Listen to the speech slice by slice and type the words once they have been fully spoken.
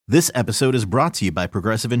This episode is brought to you by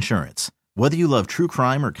Progressive Insurance. Whether you love true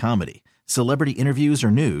crime or comedy, celebrity interviews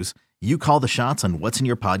or news, you call the shots on what's in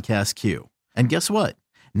your podcast queue. And guess what?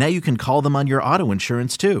 Now you can call them on your auto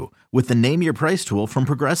insurance too with the Name Your Price tool from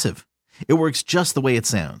Progressive. It works just the way it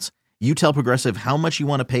sounds. You tell Progressive how much you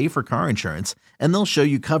want to pay for car insurance, and they'll show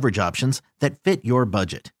you coverage options that fit your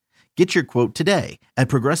budget. Get your quote today at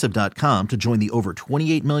Progressive.com to join the over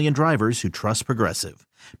 28 million drivers who trust Progressive.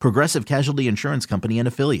 Progressive Casualty Insurance Company and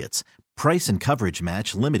Affiliates. Price and coverage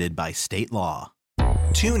match limited by state law.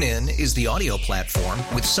 TuneIn is the audio platform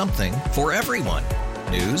with something for everyone.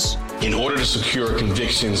 News. In order to secure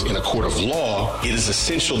convictions in a court of law, it is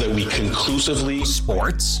essential that we conclusively.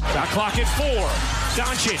 Sports. Shot clock at 4.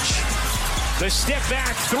 Doncic. The step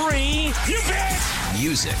back 3. You bet.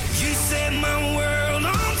 Music. You set my world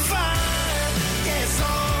on fire. Yes,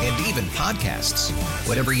 and even podcasts.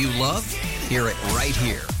 Whatever you love, hear it right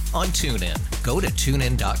here on TuneIn. Go to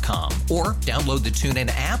TuneIn.com or download the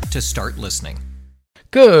TuneIn app to start listening.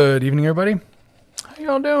 Good evening, everybody. How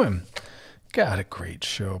y'all doing? Got a great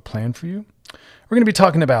show planned for you. We're going to be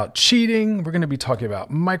talking about cheating. We're going to be talking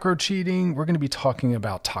about micro cheating. We're going to be talking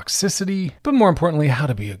about toxicity, but more importantly, how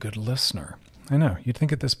to be a good listener. I know you'd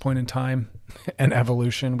think at this point in time and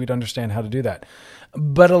evolution, we'd understand how to do that,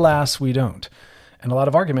 but alas, we don't. And a lot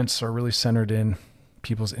of arguments are really centered in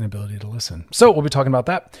people's inability to listen. So we'll be talking about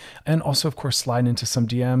that. And also, of course, sliding into some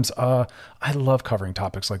DMs. I love covering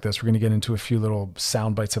topics like this. We're going to get into a few little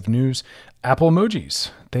sound bites of news. Apple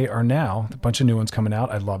emojis. They are now a bunch of new ones coming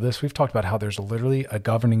out. I love this. We've talked about how there's literally a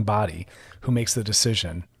governing body who makes the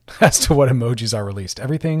decision as to what emojis are released.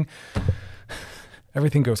 Everything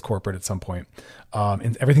goes corporate at some point.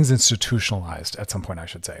 And everything's institutionalized at some point, I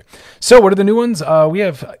should say. So what are the new ones? We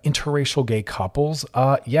have interracial gay couples.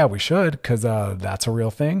 Yeah, we should, because that's a real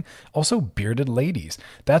thing. Also, bearded ladies.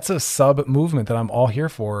 That's a sub-movement that I'm all here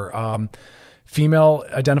for. Female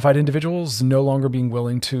identified individuals no longer being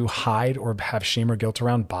willing to hide or have shame or guilt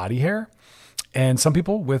around body hair. And some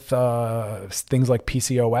people with things like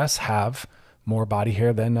PCOS have more body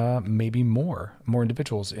hair than maybe more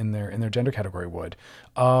individuals in their gender category would.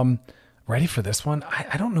 Ready for this one?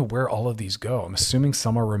 I don't know where all of these go. I'm assuming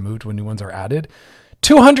some are removed when new ones are added.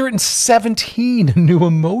 217 new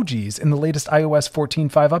emojis in the latest iOS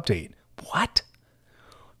 14.5 update. What?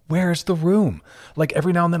 Where's the room? Like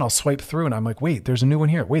every now and then I'll swipe through and I'm like, wait, there's a new one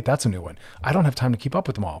here. Wait, that's a new one. I don't have time to keep up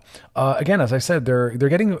with them all. Again, as I said, they're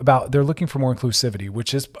looking for more inclusivity,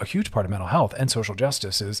 which is a huge part of mental health and social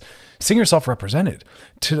justice, is seeing yourself represented.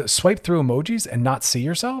 To swipe through emojis and not see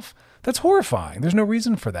yourself, that's horrifying. There's no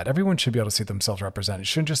reason for that. Everyone should be able to see themselves represented. It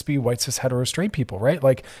shouldn't just be white, cis, hetero, straight people, right?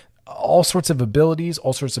 Like all sorts of abilities,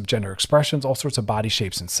 all sorts of gender expressions, all sorts of body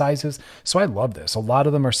shapes and sizes. So I love this. A lot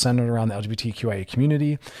of them are centered around the LGBTQIA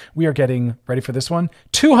community. We are getting, ready for this one,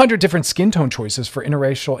 200 different skin tone choices for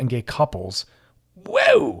interracial and gay couples.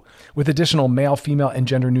 Whoa! With additional male, female, and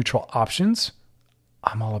gender neutral options.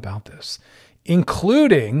 I'm all about this.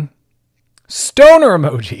 Including stoner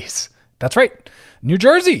emojis. That's right. New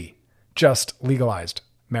Jersey just legalized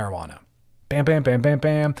marijuana. Bam, bam, bam, bam,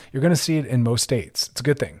 bam. You're going to see it in most states. It's a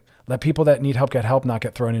good thing. Let people that need help get help, not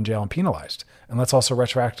get thrown in jail and penalized. And let's also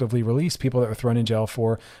retroactively release people that were thrown in jail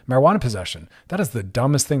for marijuana possession. That is the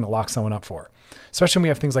dumbest thing to lock someone up for. Especially when we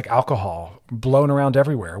have things like alcohol blown around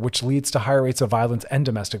everywhere, which leads to higher rates of violence and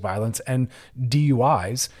domestic violence and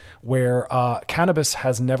DUIs, where cannabis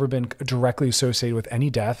has never been directly associated with any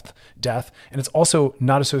death, and it's also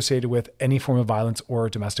not associated with any form of violence or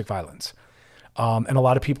domestic violence. And a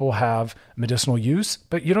lot of people have medicinal use,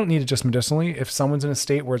 but you don't need it just medicinally. If someone's in a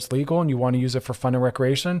state where it's legal and you want to use it for fun and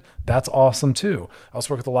recreation, that's awesome too. I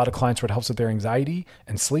also work with a lot of clients where it helps with their anxiety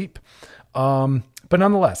and sleep. But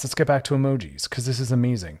nonetheless, let's get back to emojis because this is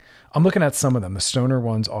amazing. I'm looking at some of them. The stoner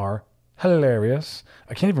ones are hilarious.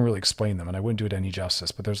 I can't even really explain them and I wouldn't do it any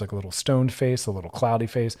justice, but there's like a little stoned face, a little cloudy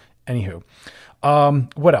face. Anywho,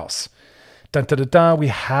 what else? Dun, dun, dun, dun. We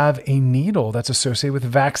have a needle that's associated with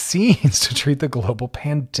vaccines to treat the global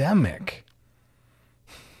pandemic.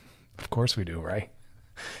 Of course we do, right?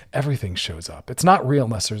 Everything shows up. It's not real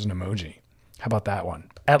unless there's an emoji. How about that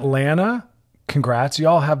one? Atlanta, congrats.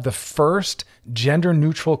 Y'all have the first gender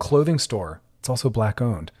neutral clothing store. It's also black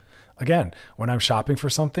owned. Again, when I'm shopping for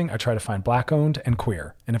something, I try to find black owned and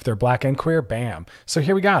queer. And if they're black and queer, bam. So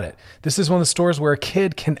here we got it. This is one of the stores where a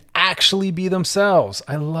kid can actually be themselves.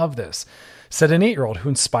 I love this. Said an 8-year-old who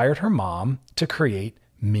inspired her mom to create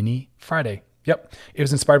Mini Friday. Yep. It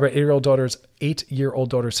was inspired by 8-year-old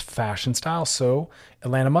daughter's fashion style. So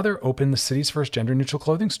Atlanta mother opened the city's first gender neutral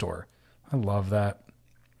clothing store. I love that.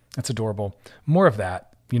 That's adorable. More of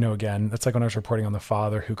that. You know, again, that's like when I was reporting on the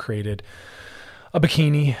father who created a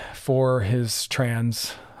bikini for his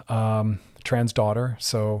trans daughter,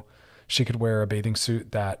 so she could wear a bathing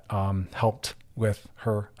suit that helped with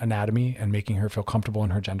her anatomy and making her feel comfortable in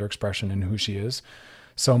her gender expression and who she is.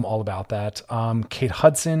 So I'm all about that. Kate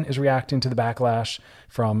Hudson is reacting to the backlash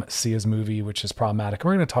from Sia's movie, which is problematic.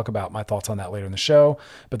 We're going to talk about my thoughts on that later in the show,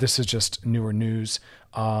 but this is just newer news.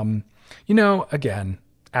 Again,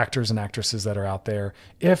 actors and actresses that are out there,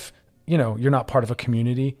 if you're not part of a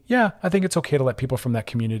community, I think it's okay to let people from that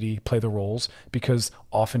community play the roles, because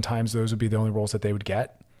oftentimes those would be the only roles that they would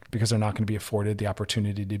get, because they're not going to be afforded the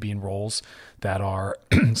opportunity to be in roles that are,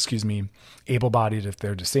 able-bodied if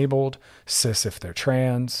they're disabled, cis if they're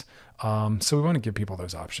trans. So we want to give people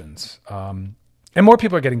those options. And more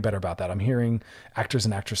people are getting better about that. I'm hearing actors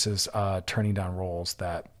and actresses turning down roles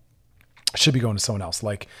that should be going to someone else,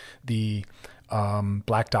 like the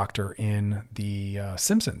black doctor in The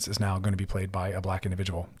Simpsons is now going to be played by a black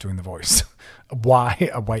individual doing the voice. Why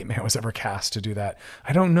a white man was ever cast to do that,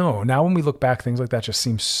 I don't know. Now when we look back, things like that just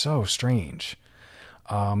seem so strange.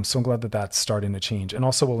 So I'm glad that that's starting to change. And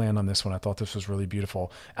also we'll land on this one. I thought this was really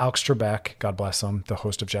beautiful. Alex Trebek, God bless him, the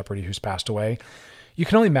host of Jeopardy, who's passed away. You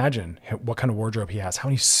can only imagine what kind of wardrobe he has, how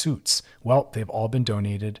many suits. Well, they've all been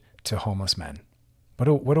donated to homeless men.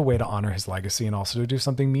 What a way to honor his legacy, and also to do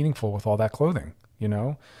something meaningful with all that clothing,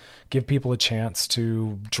 give people a chance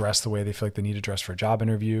to dress the way they feel like they need to dress for a job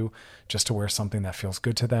interview, just to wear something that feels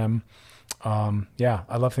good to them.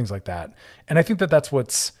 I love things like that. And I think that that's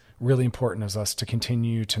what's really important, is us to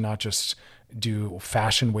continue to not just do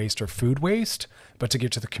fashion waste or food waste, but to give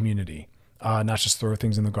to the community. Not just throw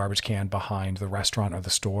things in the garbage can behind the restaurant or the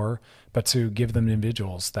store, but to give them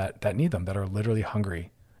individuals that need them, that are literally hungry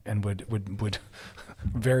and would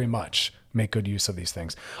very much make good use of these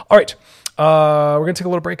things. All right. We're going to take a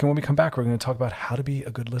little break, and when we come back, we're going to talk about how to be a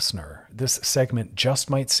good listener. This segment just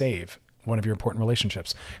might save one of your important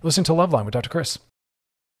relationships. You're listening to Loveline with Dr. Chris.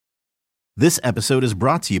 This episode is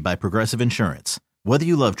brought to you by Progressive Insurance. Whether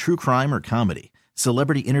you love true crime or comedy,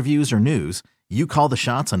 celebrity interviews or news, you call the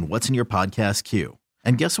shots on what's in your podcast queue.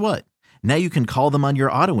 And guess what? Now you can call them on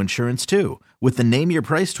your auto insurance too, with the Name Your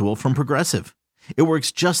Price tool from Progressive. It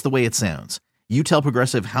works just the way it sounds. You tell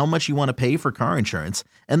Progressive how much you want to pay for car insurance,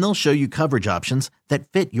 and they'll show you coverage options that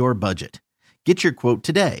fit your budget. Get your quote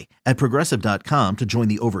today at Progressive.com to join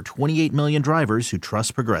the over 28 million drivers who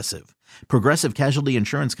trust Progressive. Progressive Casualty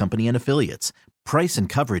Insurance Company and Affiliates. Price and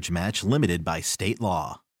coverage match limited by state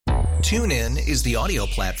law. TuneIn is the audio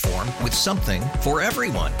platform with something for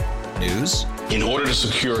everyone. News. In order to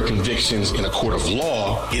secure convictions in a court of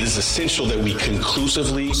law, it is essential that we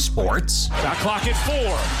conclusively. Sports. Shot clock at 4.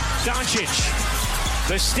 Doncic.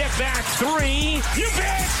 The step back 3. You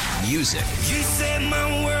bet. Music. You set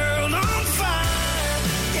my world on fire.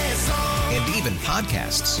 Yes, and even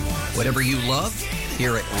podcasts. Whatever you love,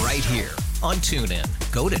 hear it right here on TuneIn.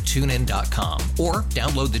 Go to TuneIn.com or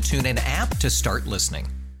download the TuneIn app to start listening.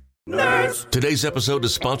 Nerds. Today's episode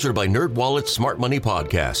is sponsored by NerdWallet's Smart Money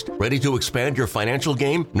Podcast. Ready to expand your financial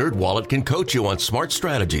game? NerdWallet can coach you on smart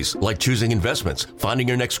strategies like choosing investments, finding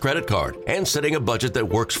your next credit card, and setting a budget that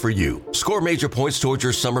works for you. Score major points towards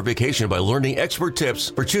your summer vacation by learning expert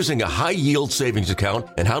tips for choosing a high-yield savings account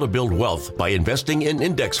and how to build wealth by investing in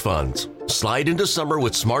index funds. Slide into summer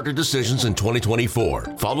with smarter decisions in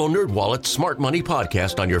 2024. Follow NerdWallet's Smart Money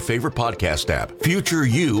Podcast on your favorite podcast app. Future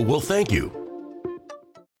you will thank you.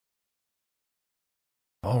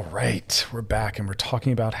 All right, we're back, and we're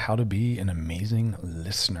talking about how to be an amazing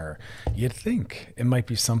listener. You'd think it might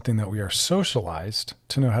be something that we are socialized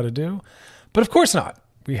to know how to do, but of course not.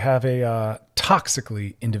 We have a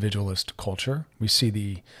toxically individualist culture. We see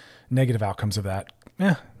the negative outcomes of that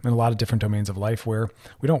in a lot of different domains of life, where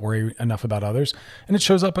we don't worry enough about others, and it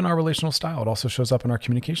shows up in our relational style. It also shows up in our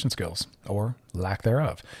communication skills, or lack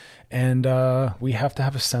thereof. And we have to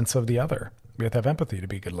have a sense of the other. We have to have empathy to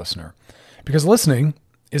be a good listener, because listening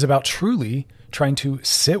is about truly trying to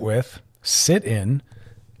sit in,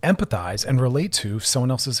 empathize, and relate to someone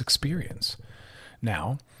else's experience.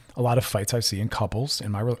 Now, a lot of fights I see in couples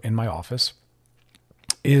in my office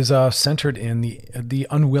is centered in the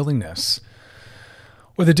unwillingness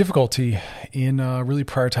or the difficulty in really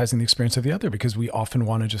prioritizing the experience of the other, because we often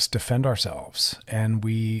want to just defend ourselves, and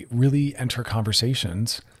we really enter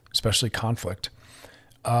conversations, especially conflict,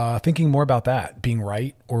 thinking more about that being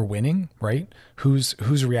right or winning, right?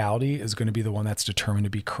 Whose reality is going to be the one that's determined to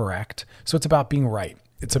be correct. So it's about being right.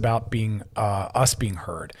 It's about being us being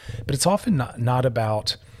heard, but it's often not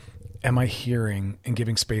about am I hearing and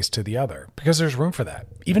giving space to the other, because there's room for that.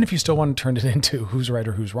 Even if you still want to turn it into who's right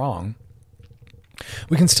or who's wrong,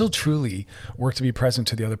 we can still truly work to be present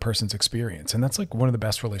to the other person's experience. And that's like one of the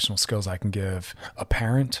best relational skills I can give a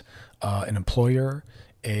parent, an employer,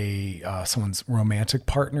 someone's romantic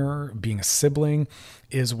partner, being a sibling,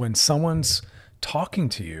 is when someone's talking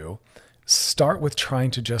to you, start with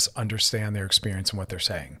trying to just understand their experience and what they're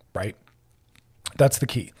saying, right? That's the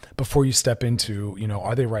key before you step into,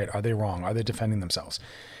 are they right? Are they wrong? Are they defending themselves?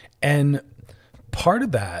 And part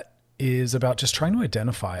of that is about just trying to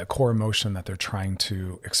identify a core emotion that they're trying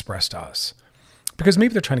to express to us. Because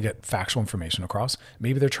maybe they're trying to get factual information across.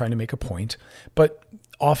 Maybe they're trying to make a point, but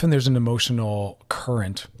often there's an emotional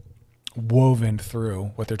current woven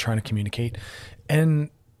through what they're trying to communicate. And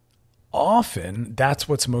often that's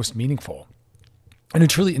what's most meaningful. In a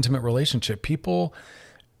truly intimate relationship, people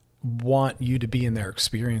want you to be in their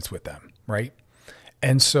experience with them, right?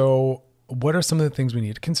 And so what are some of the things we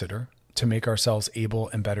need to consider to make ourselves able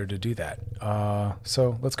and better to do that?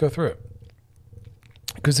 So let's go through it.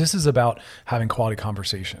 Because this is about having quality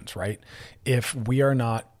conversations, right? If we are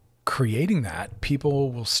not creating that,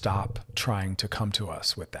 people will stop trying to come to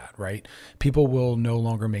us with that, right? People will no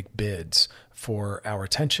longer make bids for our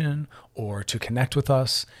attention or to connect with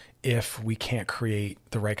us if we can't create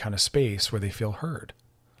the right kind of space where they feel heard.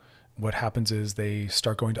 What happens is they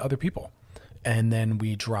start going to other people, and then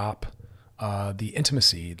we drop the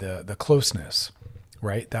intimacy, the closeness,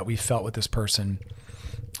 right, that we felt with this person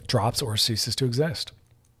drops or ceases to exist.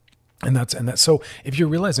 And that's so if you're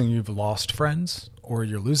realizing you've lost friends or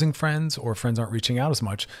you're losing friends or friends aren't reaching out as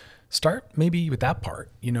much, start maybe with that part.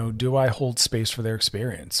 Do I hold space for their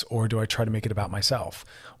experience, or do I try to make it about myself,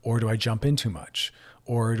 or do I jump in too much,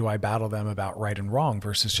 or do I battle them about right and wrong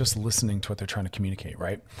versus just listening to what they're trying to communicate,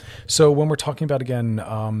 right? So when we're talking about, again,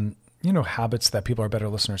 habits that people are better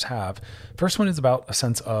listeners have, first one is about a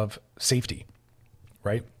sense of safety,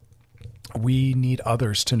 right? We need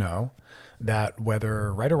others to know that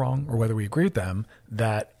whether right or wrong, or whether we agree with them,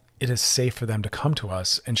 that it is safe for them to come to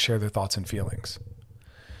us and share their thoughts and feelings.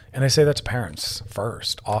 And I say that to parents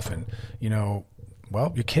first, often, your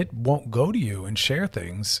kid won't go to you and share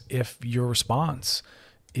things if your response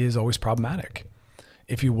is always problematic.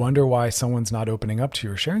 If you wonder why someone's not opening up to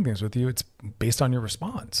you or sharing things with you, it's based on your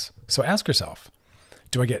response. So ask yourself,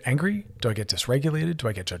 do I get angry? Do I get dysregulated? Do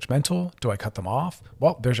I get judgmental? Do I cut them off?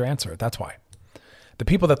 Well, there's your answer. That's why. The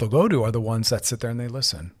people that they'll go to are the ones that sit there and they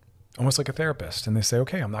listen, almost like a therapist. And they say,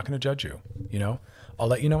 okay, I'm not going to judge you. I'll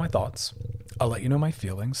let you know my thoughts. I'll let you know my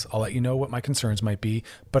feelings. I'll let you know what my concerns might be,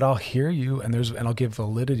 but I'll hear you and I'll give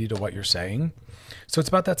validity to what you're saying. So it's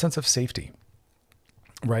about that sense of safety,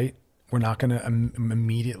 right? We're not going to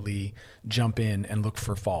immediately jump in and look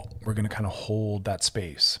for fault. We're going to kind of hold that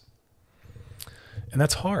space. And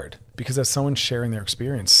that's hard because as someone's sharing their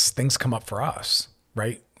experience, things come up for us,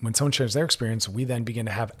 right? When someone shares their experience, we then begin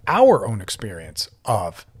to have our own experience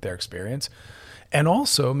of their experience, and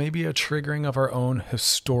also maybe a triggering of our own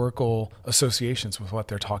historical associations with what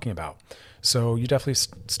they're talking about. So you definitely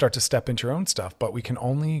start to step into your own stuff, but we can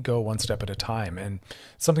only go one step at a time. And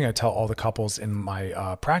something I tell all the couples in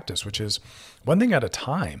my practice, which is one thing at a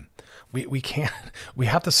time. We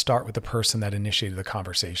have to start with the person that initiated the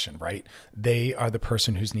conversation, right? They are the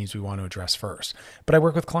person whose needs we want to address first. But I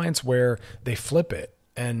work with clients where they flip it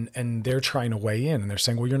and they're trying to weigh in and they're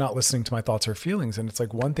saying, well, you're not listening to my thoughts or feelings. And it's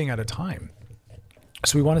like one thing at a time.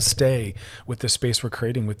 So we want to stay with the space we're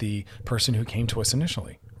creating with the person who came to us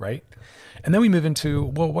initially, right? And then we move into,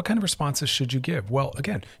 well, what kind of responses should you give? Well,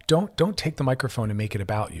 again, don't take the microphone and make it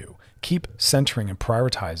about you. Keep centering and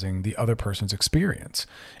prioritizing the other person's experience.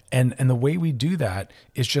 And the way we do that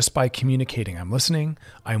is just by communicating, I'm listening,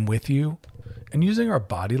 I'm with you, and using our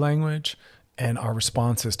body language and our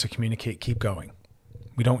responses to communicate, keep going.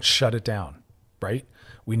 We don't shut it down, right?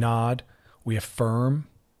 We nod, we affirm,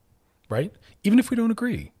 right? Even if we don't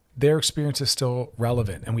agree, their experience is still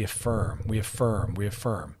relevant, and we affirm,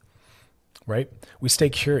 right? We stay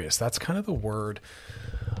curious. That's kind of the word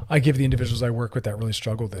I give the individuals I work with that really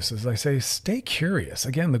struggle with this, is I say, stay curious.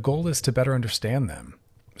 Again, the goal is to better understand them.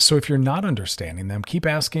 So if you're not understanding them, keep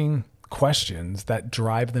asking questions that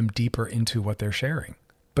drive them deeper into what they're sharing,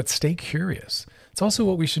 but stay curious. It's also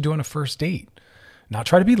what we should do on a first date. Not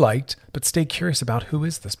try to be liked, but stay curious about who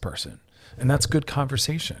is this person. And that's good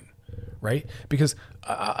conversation, right? Because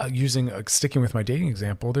sticking with my dating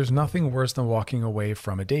example, there's nothing worse than walking away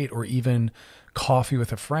from a date or even coffee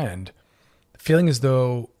with a friend, feeling as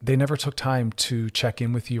though they never took time to check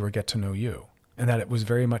in with you or get to know you, and that it was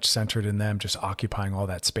very much centered in them just occupying all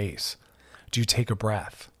that space. Do you take a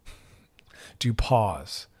breath? Do you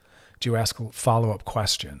pause? Do you ask follow-up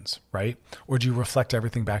questions, right? Or do you reflect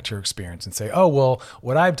everything back to your experience and say, oh, well,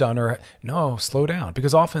 what I've done, or no, slow down?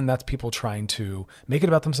 Because often that's people trying to make it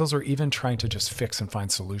about themselves or even trying to just fix and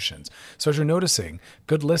find solutions. So as you're noticing,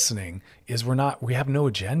 good listening is we have no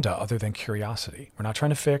agenda other than curiosity. We're not trying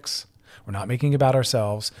to fix. We're not making it about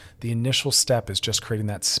ourselves. The initial step is just creating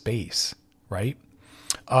that space, right?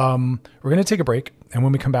 We're going to take a break. And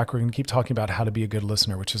when we come back, we're going to keep talking about how to be a good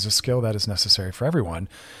listener, which is a skill that is necessary for everyone.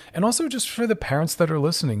 And also just for the parents that are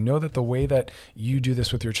listening, know that the way that you do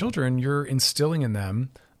this with your children, you're instilling in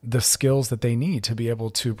them the skills that they need to be able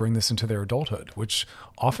to bring this into their adulthood, which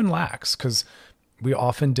often lacks because we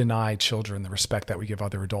often deny children the respect that we give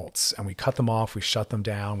other adults, and we cut them off, we shut them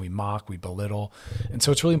down, we mock, we belittle. And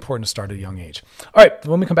so it's really important to start at a young age. All right,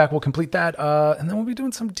 when we come back, we'll complete that. And then we'll be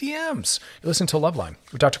doing some DMs. You're listening to Loveline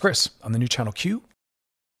with Dr. Chris on the new channel Q.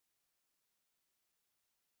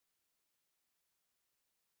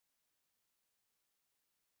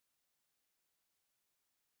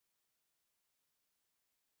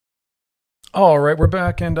 All right, we're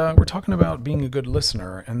back, and we're talking about being a good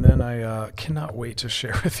listener. And then I cannot wait to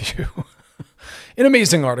share with you an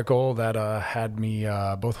amazing article that had me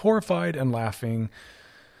both horrified and laughing.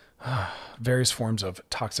 Various forms of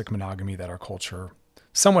toxic monogamy that our culture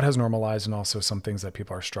somewhat has normalized, and also some things that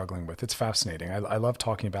people are struggling with. It's fascinating. I love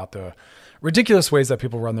talking about the ridiculous ways that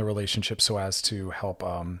people run their relationships so as to help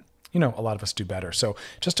a lot of us do better. So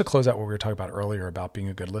just to close out what we were talking about earlier about being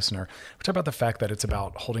a good listener, we're talking about the fact that it's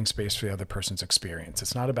about holding space for the other person's experience.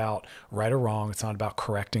 It's not about right or wrong. It's not about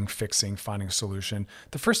correcting, fixing, finding a solution.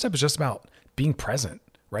 The first step is just about being present,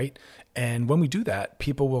 right? And when we do that,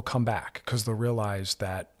 people will come back because they'll realize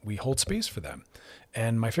that we hold space for them.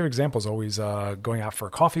 And my favorite example is always going out for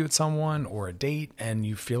a coffee with someone or a date, and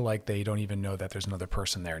you feel like they don't even know that there's another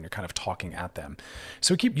person there and you're kind of talking at them.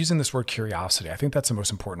 So we keep using this word curiosity. I think that's the most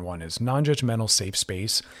important one, is non-judgmental, safe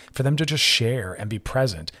space for them to just share and be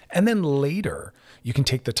present. And then later, you can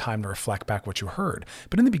take the time to reflect back what you heard.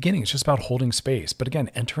 But in the beginning, it's just about holding space. But again,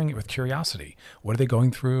 entering it with curiosity. What are they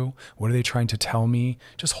going through? What are they trying to tell me?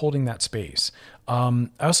 Just holding that space. I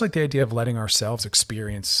also like the idea of letting ourselves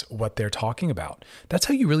experience what they're talking about. That's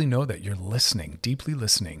how you really know that you're listening, deeply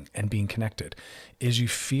listening and being connected, is you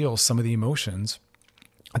feel some of the emotions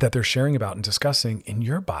that they're sharing about and discussing in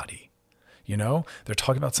your body. You know, they're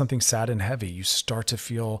talking about something sad and heavy. You start to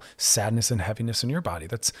feel sadness and heaviness in your body.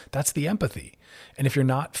 That's the empathy. And if you're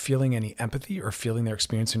not feeling any empathy or feeling their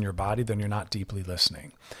experience in your body, then you're not deeply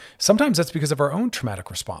listening. Sometimes that's because of our own traumatic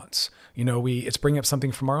response. You know, it's bringing up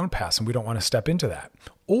something from our own past and we don't want to step into that.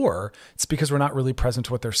 Or it's because we're not really present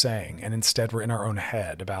to what they're saying. And instead we're in our own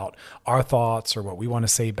head about our thoughts or what we want to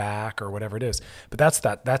say back or whatever it is. But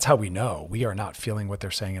that's how we know we are not feeling what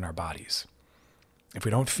they're saying in our bodies. If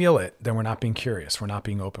we don't feel it, then we're not being curious. We're not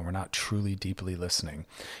being open. We're not truly deeply listening.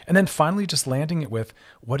 And then finally, just landing it with,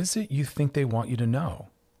 what is it you think they want you to know?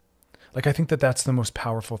 Like, I think that's the most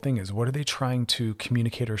powerful thing, is what are they trying to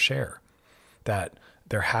communicate or share? That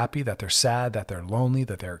they're happy, that they're sad, that they're lonely,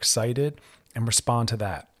 that they're excited, and respond to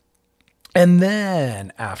that. And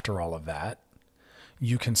then after all of that,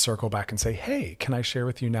 you can circle back and say, hey, can I share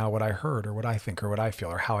with you now what I heard or what I think or what I feel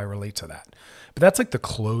or how I relate to that? But that's like the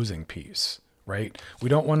closing piece. Right? We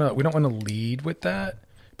don't want to lead with that,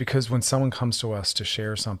 because when someone comes to us to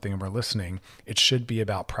share something and we're listening, it should be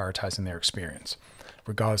about prioritizing their experience,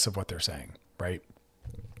 regardless of what they're saying. Right?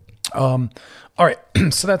 All right.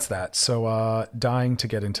 So that's that. So dying to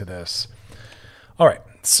get into this. All right.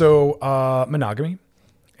 So monogamy.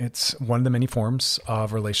 It's one of the many forms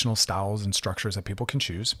of relational styles and structures that people can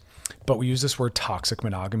choose. But we use this word toxic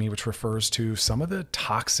monogamy, which refers to some of the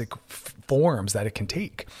toxic forms that it can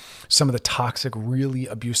take, some of the toxic, really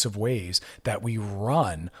abusive ways that we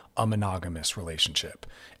run a monogamous relationship.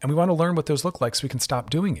 And we want to learn what those look like so we can stop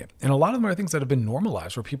doing it. And a lot of them are things that have been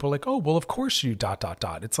normalized, where people are like, oh, well, of course you ...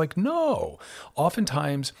 It's like, no.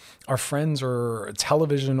 Oftentimes our friends or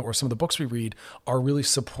television or some of the books we read are really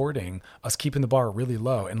supporting us keeping the bar really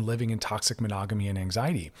low and living in toxic monogamy and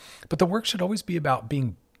anxiety. But the work should always be about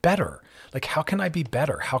being better. Like, how can I be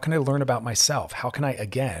better? How can I learn about myself? How can I,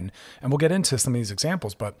 again, and we'll get into some of these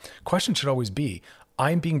examples, but question should always be,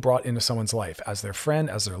 I'm being brought into someone's life as their friend,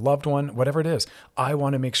 as their loved one, whatever it is. I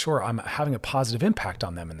want to make sure I'm having a positive impact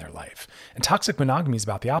on them in their life. And toxic monogamy is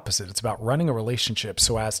about the opposite. It's about running a relationship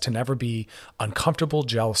so as to never be uncomfortable,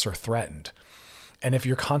 jealous, or threatened. And if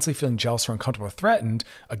you're constantly feeling jealous or uncomfortable or threatened,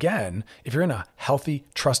 again, if you're in a healthy,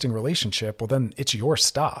 trusting relationship, well, then it's your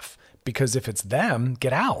stuff. Because if it's them,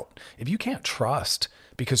 get out. If you can't trust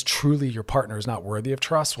because truly your partner is not worthy of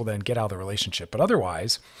trust, well, then get out of the relationship. But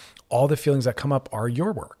otherwise, all the feelings that come up are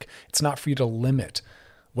your work. It's not for you to limit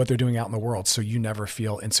what they're doing out in the world, so you never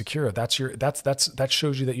feel insecure. That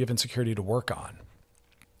shows you that you have insecurity to work on.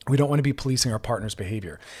 We don't want to be policing our partner's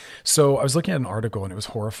behavior. So I was looking at an article and it was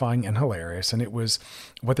horrifying and hilarious. And it was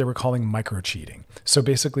what they were calling micro-cheating. So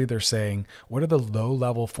basically they're saying, what are the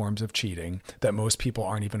low-level forms of cheating that most people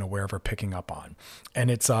aren't even aware of or picking up on? And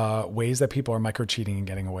it's ways that people are micro-cheating and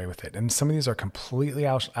getting away with it. And some of these are completely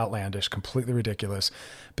outlandish, completely ridiculous.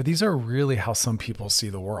 But these are really how some people see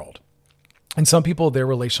the world. And some people, their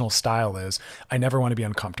relational style is, I never want to be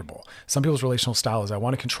uncomfortable. Some people's relational style is, I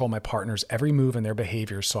want to control my partner's every move and their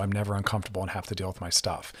behavior so I'm never uncomfortable and have to deal with my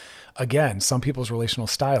stuff. Again, some people's relational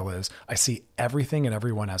style is, I see everything and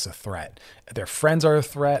everyone as a threat. Their friends are a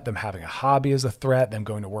threat, them having a hobby is a threat, them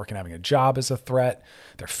going to work and having a job is a threat,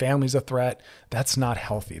 their family's a threat. That's not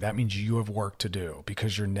healthy. That means you have work to do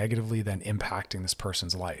because you're negatively then impacting this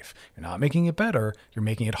person's life. You're not making it better, you're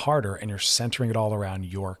making it harder, and you're centering it all around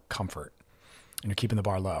your comfort. And you're keeping the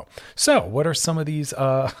bar low. So what are some of these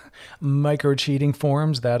micro-cheating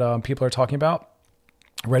forms that people are talking about?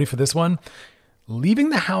 Ready for this one? Leaving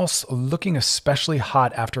the house looking especially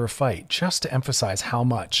hot after a fight, just to emphasize how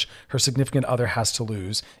much her significant other has to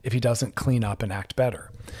lose if he doesn't clean up and act better.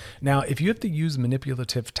 Now, if you have to use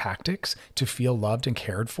manipulative tactics to feel loved and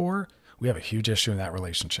cared for, we have a huge issue in that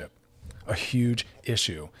relationship. A huge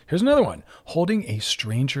issue. Here's another one. Holding a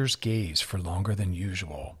stranger's gaze for longer than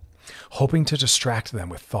usual. Hoping to distract them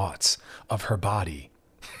with thoughts of her body.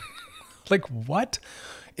 Like what?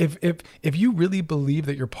 If you really believe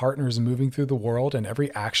that your partner is moving through the world and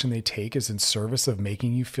every action they take is in service of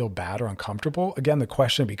making you feel bad or uncomfortable, again, the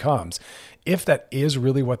question becomes, if that is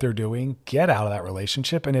really what they're doing, get out of that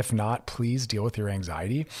relationship. And if not, please deal with your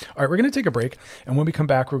anxiety. All right, we're going to take a break. And when we come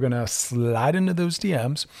back, we're going to slide into those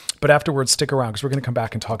DMs. But afterwards, stick around because we're going to come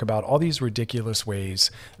back and talk about all these ridiculous ways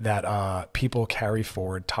that people carry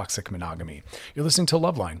forward toxic monogamy. You're listening to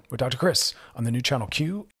Loveline with Dr. Chris on the new channel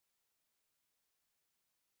Q.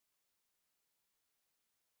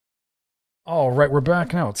 All right, we're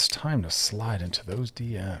back now. It's time to slide into those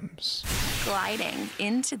DMs. Gliding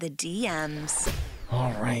into the DMs.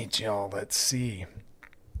 All right, y'all, let's see.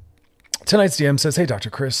 Tonight's DM says, hey, Dr.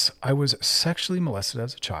 Chris, I was sexually molested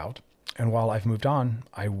as a child, and while I've moved on,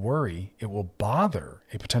 I worry it will bother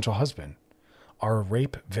a potential husband. Are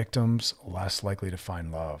rape victims less likely to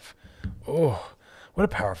find love? Oh, what a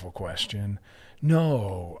powerful question.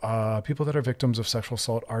 No, people that are victims of sexual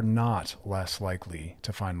assault are not less likely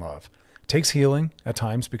to find love. Takes healing at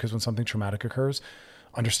times because when something traumatic occurs,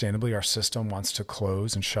 understandably, our system wants to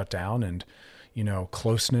close and shut down. And,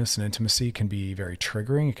 closeness and intimacy can be very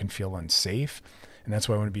triggering. It can feel unsafe. And that's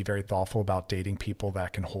why I want to be very thoughtful about dating people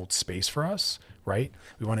that can hold space for us, right?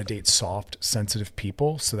 We want to date soft, sensitive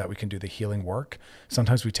people so that we can do the healing work.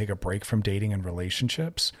 Sometimes we take a break from dating and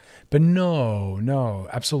relationships, but no,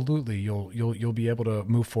 absolutely. You'll be able to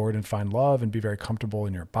move forward and find love and be very comfortable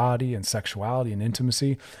in your body and sexuality and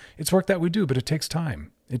intimacy. It's work that we do, but it takes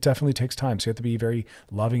time. It definitely takes time. So you have to be very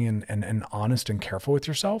loving and honest and careful with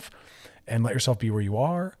yourself and let yourself be where you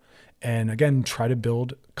are. And again, try to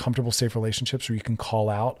build comfortable, safe relationships where you can call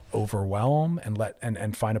out overwhelm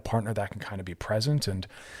and find a partner that can kind of be present. And,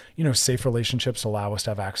 safe relationships allow us to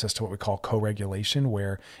have access to what we call co-regulation,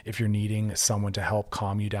 where if you're needing someone to help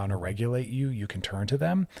calm you down or regulate you, you can turn to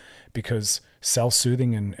them, because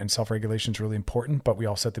self-soothing and self-regulation is really important, but we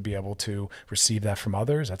also have to be able to receive that from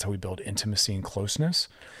others. That's how we build intimacy and closeness.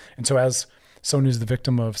 And so as someone who's the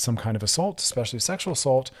victim of some kind of assault, especially sexual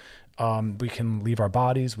assault, we can leave our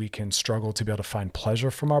bodies. We can struggle to be able to find pleasure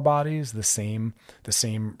from our bodies. The same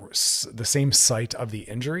site of the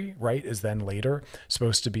injury, right, is then later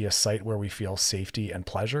supposed to be a site where we feel safety and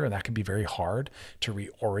pleasure, and that can be very hard to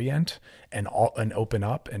reorient and open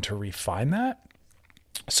up and to refine that.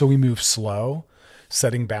 So we move slow,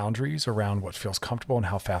 setting boundaries around what feels comfortable and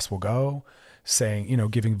how fast we'll go. Saying,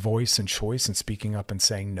 giving voice and choice and speaking up and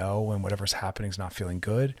saying no when whatever's happening is not feeling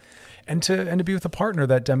good. And to be with a partner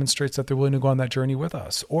that demonstrates that they're willing to go on that journey with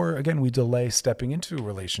us. Or again, we delay stepping into a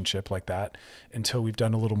relationship like that until we've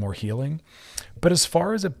done a little more healing. But as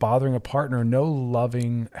far as it bothering a partner, no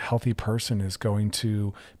loving, healthy person is going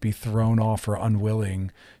to be thrown off or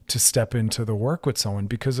unwilling to step into the work with someone.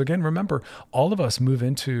 Because again, remember, all of us move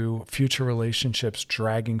into future relationships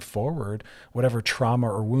dragging forward whatever trauma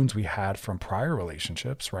or wounds we had from prior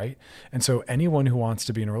relationships, right? And so anyone who wants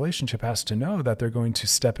to be in a relationship has to know that they're going to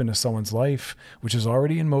step into someone's life, which is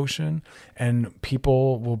already in motion, and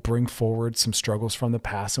people will bring forward some struggles from the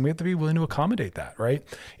past, and we have to be willing to accommodate that, right?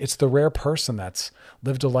 It's the rare person that's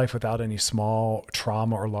lived a life without any small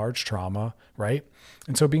trauma or large trauma, right?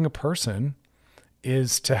 And so being a person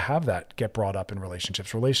is to have that get brought up in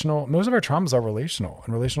relationships. Most of our traumas are relational,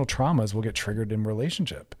 and relational traumas will get triggered in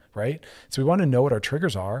relationship, right? So we want to know what our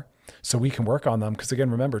triggers are so we can work on them. Because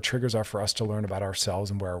again, remember, triggers are for us to learn about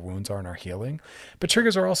ourselves and where our wounds are in our healing. But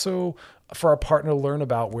triggers are also for our partner to learn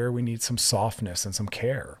about where we need some softness and some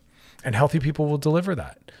care. And healthy people will deliver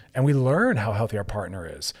that. And we learn how healthy our partner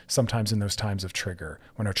is sometimes in those times of trigger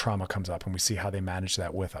when our trauma comes up, and we see how they manage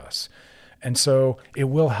that with us. And so it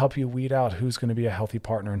will help you weed out who's going to be a healthy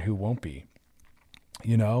partner and who won't be,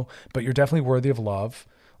 but you're definitely worthy of love.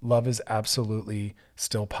 Love is absolutely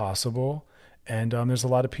still possible. And there's a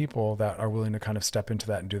lot of people that are willing to kind of step into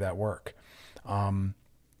that and do that work.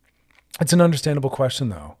 It's an understandable question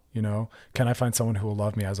though, can I find someone who will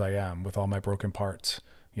love me as I am with all my broken parts,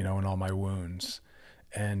 and all my wounds?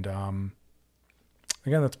 And again,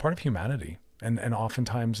 that's part of humanity. And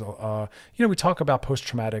oftentimes, we talk about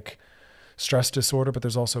post-traumatic stress disorder, but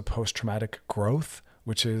there's also post-traumatic growth,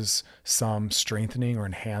 which is some strengthening or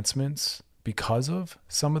enhancements because of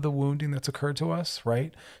some of the wounding that's occurred to us,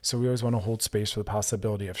 right? So we always want to hold space for the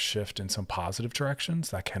possibility of shift in some positive directions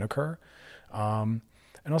that can occur. And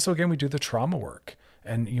also, again, we do the trauma work.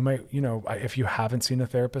 And you might, if you haven't seen a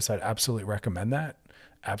therapist, I'd absolutely recommend that.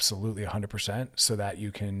 Absolutely 100%, so that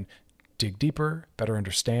you can dig deeper, better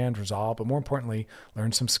understand, resolve, but more importantly,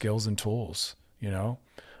 learn some skills and tools,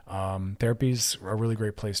 Therapy's a really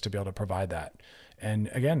great place to be able to provide that. And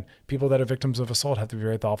again, people that are victims of assault have to be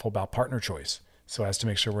very thoughtful about partner choice, so as to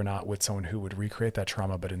make sure we're not with someone who would recreate that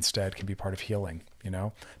trauma, but instead can be part of healing,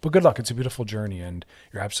 But good luck. It's a beautiful journey, and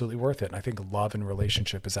you're absolutely worth it. And I think love and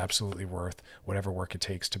relationship is absolutely worth whatever work it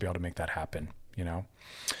takes to be able to make that happen,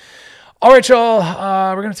 All right,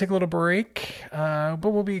 y'all. We're going to take a little break, but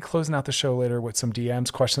we'll be closing out the show later with some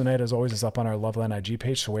DMs. Question of the night, as always, is up on our Loveline IG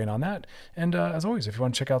page, so weigh in on that. And as always, if you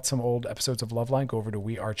want to check out some old episodes of Loveline, go over to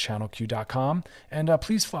wearechannelq.com. And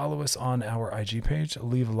please follow us on our IG page.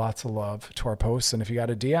 Leave lots of love to our posts. And if you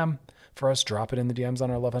got a DM for us, drop it in the DMs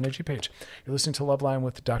on our Loveline IG page. You're listening to Loveline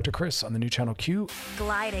with Dr. Chris on the new channel Q.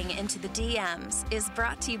 Gliding into the DMs is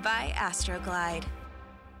brought to you by Astroglide.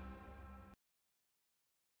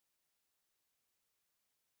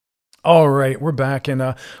 All right, we're back, and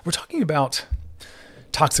we're talking about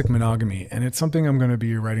toxic monogamy, and it's something I'm going to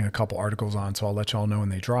be writing a couple articles on, so I'll let y'all know when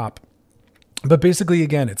they drop. But basically,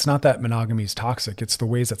 again, it's not that monogamy is toxic. It's the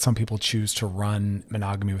ways that some people choose to run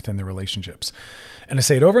monogamy within their relationships. And I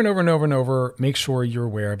say it over and over and over and over. Make sure you're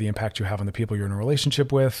aware of the impact you have on the people you're in a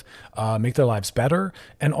relationship with. Make their lives better.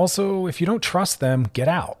 And also, if you don't trust them, get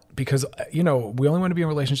out. Because, we only want to be in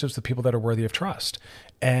relationships with people that are worthy of trust.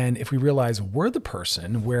 And if we realize we're the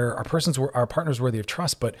person where our partner's worthy of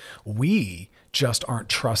trust, but we just aren't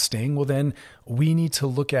trusting, well, then we need to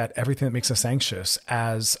look at everything that makes us anxious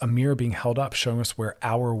as a mirror being held up, showing us where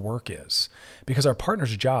our work is. Because our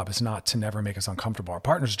partner's job is not to never make us uncomfortable. Our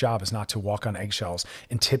partner's job is not to walk on eggshells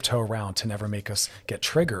and tiptoe around to never make us get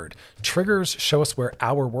triggered. Triggers show us where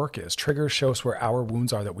our work is. Triggers show us where our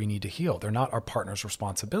wounds are that we need to heal. They're not our partner's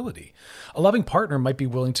responsibility. A loving partner might be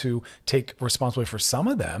willing to take responsibility for some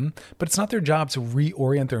of them, but it's not their job to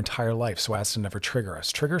reorient their entire life so as to never trigger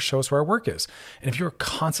us. Triggers show us where our work is. And if you're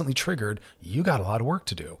constantly triggered, you got a lot of work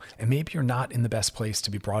to do. And maybe you're not in the best place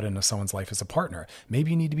to be brought into someone's life as a partner.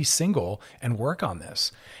 Maybe you need to be single and work on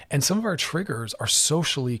this. And some of our triggers are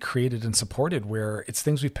socially created and supported, where it's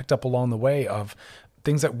things we've picked up along the way of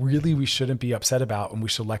things that really we shouldn't be upset about and we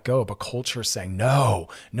should let go. But culture is saying, no,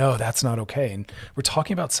 that's not okay. And we're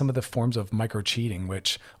talking about some of the forms of micro cheating,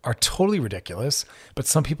 which are totally ridiculous, but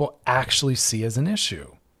some people actually see as an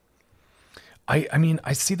issue. I mean,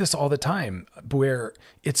 I see this all the time where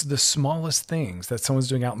it's the smallest things that someone's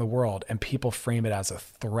doing out in the world and people frame it as a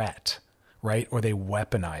threat, right? Or they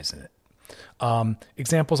weaponize it.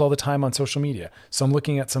 Examples all the time on social media. So I'm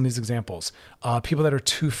looking at some of these examples. People that are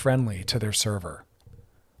too friendly to their server.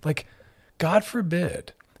 Like, God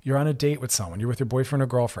forbid you're on a date with someone, you're with your boyfriend or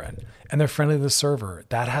girlfriend, and they're friendly to the server.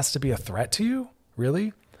 That has to be a threat to you?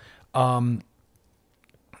 Really?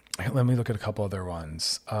 Let me look at a couple other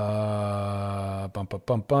ones.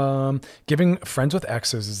 Giving friends with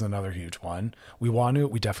exes is another huge one. We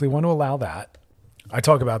definitely want to allow that. I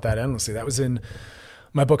talk about that endlessly. That was in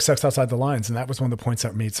my book, Sex Outside the Lines. And that was one of the points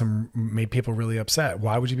that made people really upset.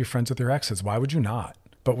 Why would you be friends with your exes? Why would you not?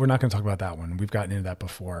 But we're not going to talk about that one. We've gotten into that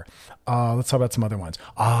before. Let's talk about some other ones.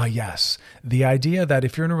 Yes. The idea that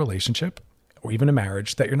if you're in a relationship or even a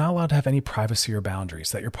marriage, that you're not allowed to have any privacy or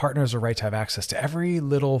boundaries, that your partner has a right to have access to every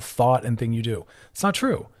little thought and thing you do. It's not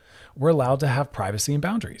true. We're allowed to have privacy and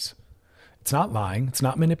boundaries. It's not lying. It's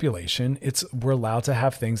not manipulation. We're allowed to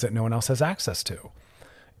have things that no one else has access to.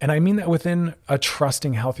 And I mean that within a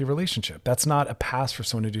trusting, healthy relationship. That's not a pass for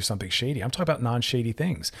someone to do something shady. I'm talking about non-shady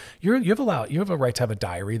things. You have a right to have a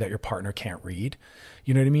diary that your partner can't read.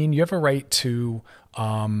 You know what I mean? You have a right to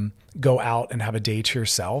go out and have a day to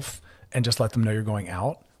yourself and just let them know you're going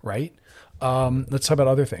out, right? Let's talk about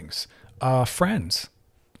other things. Friends.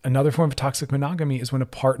 Another form of toxic monogamy is when a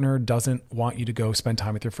partner doesn't want you to go spend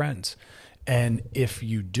time with your friends. And if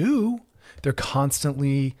you do, they're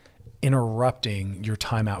constantly interrupting your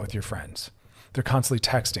time out with your friends. They're constantly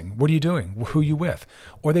texting. What are you doing? Who are you with?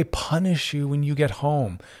 Or they punish you when you get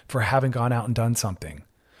home for having gone out and done something.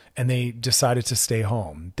 And they decided to stay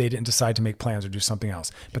home. They didn't decide to make plans or do something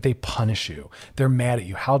else, but they punish you. They're mad at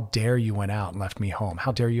you. How dare you went out and left me home?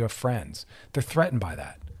 How dare you have friends? They're threatened by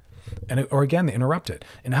that. Or again, they interrupt it.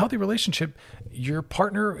 In a healthy relationship, your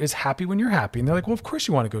partner is happy when you're happy. And they're like, well, of course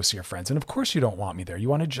you want to go see your friends. And of course you don't want me there. You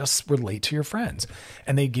want to just relate to your friends.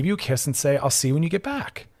 And they give you a kiss and say, I'll see you when you get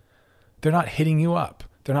back. They're not hitting you up.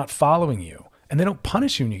 They're not following you. And they don't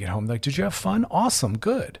punish you when you get home. They're like, did you have fun? Awesome.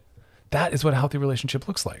 Good. That is what a healthy relationship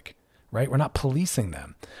looks like, right? We're not policing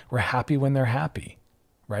them. We're happy when they're happy,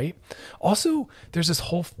 right? Also, there's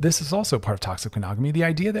this is also part of toxic monogamy, the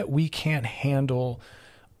idea that we can't handle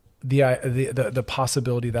the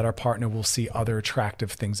possibility that our partner will see other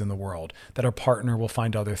attractive things in the world, that our partner will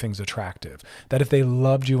find other things attractive, that if they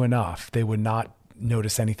loved you enough, they would not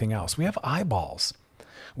notice anything else. We have eyeballs.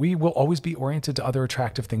 We will always be oriented to other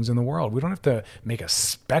attractive things in the world. We don't have to make a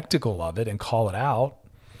spectacle of it and call it out,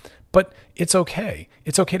 but it's okay.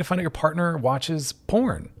 It's okay to find out your partner watches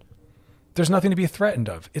porn. There's nothing to be threatened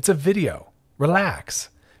of. It's a video. Relax.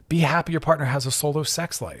 Be happy your partner has a solo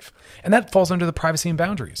sex life. And that falls under the privacy and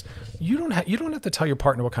boundaries. You don't have to tell your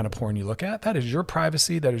partner what kind of porn you look at. That is your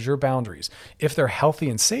privacy. That is your boundaries. If they're healthy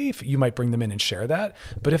and safe, you might bring them in and share that.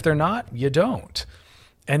 But if they're not, you don't.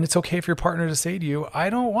 And it's okay for your partner to say to you,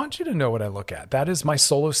 I don't want you to know what I look at. That is my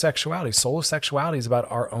solo sexuality. Solo sexuality is about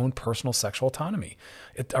our own personal sexual autonomy.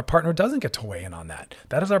 Our partner doesn't get to weigh in on that.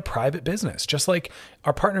 That is our private business. Just like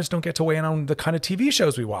our partners don't get to weigh in on the kind of TV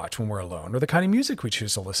shows we watch when we're alone or the kind of music we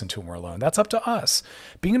choose to listen to when we're alone. That's up to us.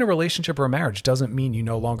 Being in a relationship or a marriage doesn't mean you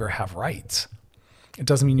no longer have rights. It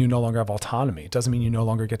doesn't mean you no longer have autonomy. It doesn't mean you no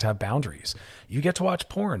longer get to have boundaries. You get to watch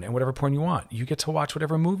porn and whatever porn you want. You get to watch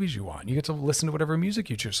whatever movies you want. You get to listen to whatever music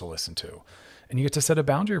you choose to listen to. And you get to set a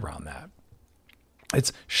boundary around that.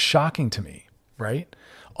 It's shocking to me, right?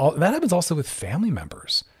 That happens also with family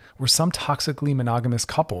members, where some toxically monogamous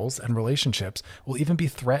couples and relationships will even be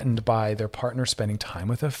threatened by their partner spending time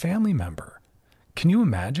with a family member. Can you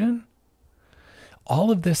imagine?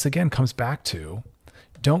 All of this, again, comes back to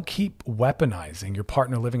don't keep weaponizing your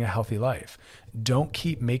partner living a healthy life. Don't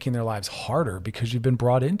keep making their lives harder because you've been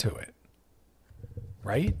brought into it,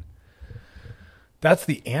 right? That's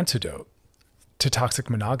the antidote to toxic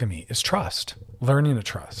monogamy is trust, learning to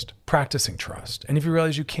trust, practicing trust. And if you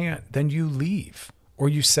realize you can't, then you leave or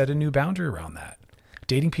you set a new boundary around that.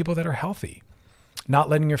 Dating people that are healthy, not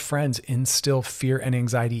letting your friends instill fear and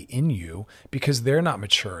anxiety in you because they're not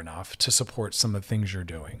mature enough to support some of the things you're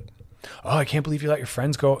doing. Oh, I can't believe you let your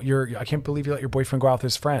friends go. I can't believe you let your boyfriend go out with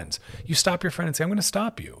his friends. You stop your friend and say, I'm going to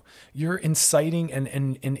stop you. You're inciting and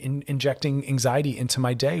injecting anxiety into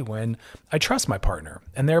my day when I trust my partner.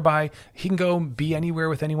 And thereby he can go be anywhere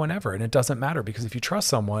with anyone ever. And it doesn't matter because if you trust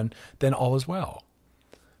someone, then all is well.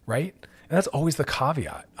 Right? And that's always the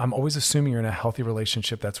caveat. I'm always assuming you're in a healthy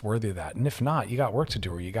relationship that's worthy of that. And if not, you got work to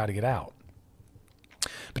do or you got to get out.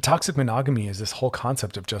 But toxic monogamy is this whole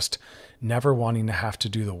concept of just never wanting to have to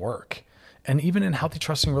do the work. And even in healthy,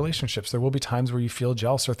 trusting relationships, there will be times where you feel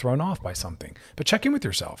jealous or thrown off by something. But check in with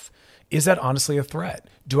yourself. Is that honestly a threat?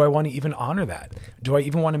 Do I want to even honor that? Do I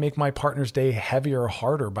even want to make my partner's day heavier or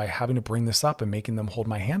harder by having to bring this up and making them hold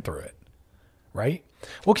my hand through it? Right?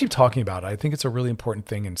 We'll keep talking about it. I think it's a really important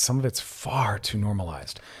thing, and some of it's far too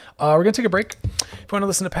normalized. We're going to take a break. If you want to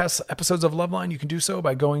listen to past episodes of Loveline, you can do so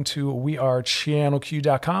by going to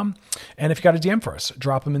wearechannelq.com. And if you got a DM for us,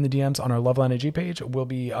 drop them in the DMs on our Loveline IG page. We'll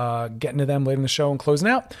be getting to them later in the show and closing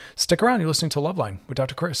out. Stick around. You're listening to Loveline with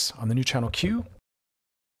Dr. Chris on the new channel Q.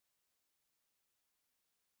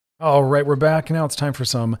 All right, we're back. Now it's time for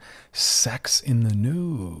some sex in the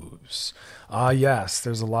news. Yes,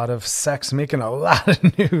 there's a lot of sex making a lot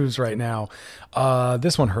of news right now.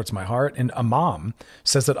 This one hurts my heart. And a mom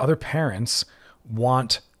says that other parents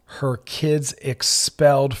want her kids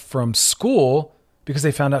expelled from school because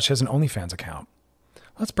they found out she has an OnlyFans account.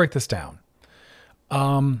 Let's break this down.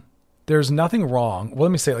 There's nothing wrong. Well,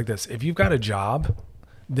 let me say it like this. If you've got a job,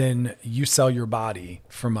 then you sell your body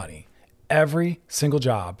for money. Every single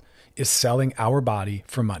job is selling our body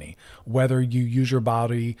for money. Whether you use your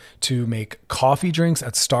body to make coffee drinks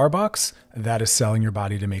at Starbucks, that is selling your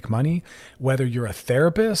body to make money. Whether you're a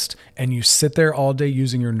therapist and you sit there all day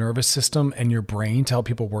using your nervous system and your brain to help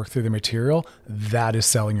people work through the material, that is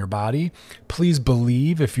selling your body. Please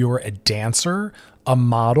believe if you're a dancer, a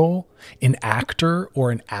model, an actor,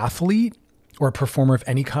 or an athlete, or a performer of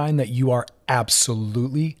any kind, that you are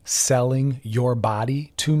absolutely selling your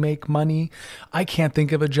body to make money. I can't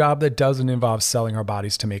think of a job that doesn't involve selling our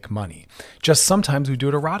bodies to make money. Just sometimes we do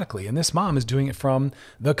it erotically, and this mom is doing it from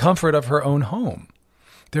the comfort of her own home.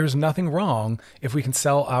 There's nothing wrong if we can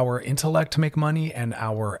sell our intellect to make money and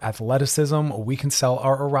our athleticism, we can sell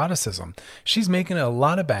our eroticism. She's making a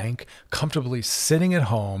lot of bank, comfortably sitting at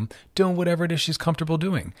home, doing whatever it is she's comfortable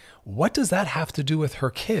doing. What does that have to do with her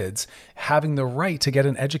kids having the right to get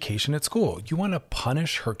an education at school? You want to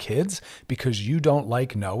punish her kids because you don't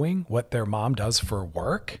like knowing what their mom does for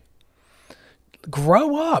work?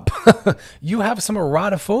 Grow up. You have some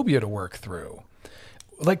erotophobia to work through.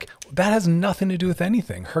 Like, that has nothing to do with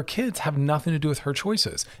anything. Her kids have nothing to do with her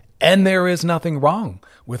choices. And there is nothing wrong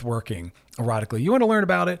with working erotically. You want to learn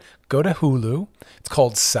about it? Go to Hulu. It's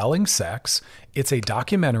called Selling Sex. It's a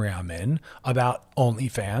documentary I'm in about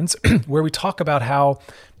OnlyFans where we talk about how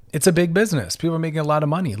it's a big business. People are making a lot of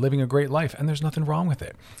money, living a great life, and there's nothing wrong with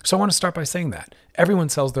it. So I want to start by saying that. Everyone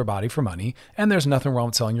sells their body for money, and there's nothing wrong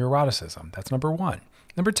with selling your eroticism. That's number one.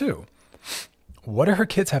 Number two, what do her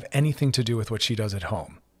kids have anything to do with what she does at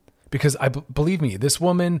home? Because believe me, this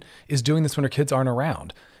woman is doing this when her kids aren't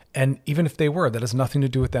around. And even if they were, that has nothing to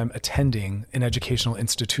do with them attending an educational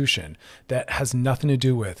institution. That has nothing to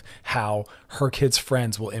do with how her kids'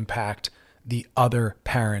 friends will impact the other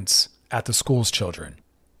parents at the school's children.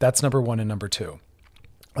 That's number one and number two.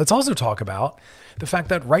 Let's also talk about the fact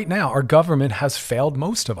that right now our government has failed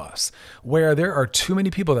most of us, where there are too many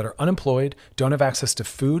people that are unemployed, don't have access to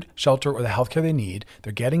food, shelter, or the healthcare they need.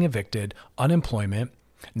 They're getting evicted, unemployment,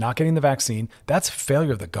 not getting the vaccine. That's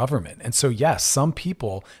failure of the government. And so, yes, some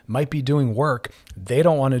people might be doing work they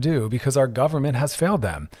don't want to do because our government has failed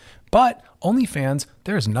them. But OnlyFans,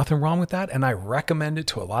 there's nothing wrong with that. And I recommend it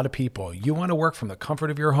to a lot of people. You want to work from the comfort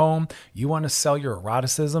of your home. You want to sell your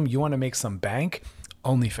eroticism. You want to make some bank.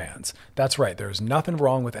 OnlyFans. That's right. There's nothing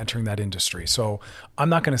wrong with entering that industry. So I'm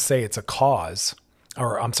not going to say it's a cause,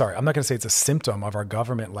 or I'm not going to say it's a symptom of our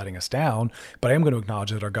government letting us down, but I am going to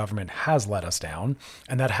acknowledge that our government has let us down,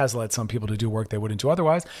 and that has led some people to do work they wouldn't do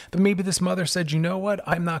otherwise. But maybe this mother said, you know what?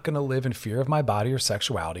 I'm not going to live in fear of my body or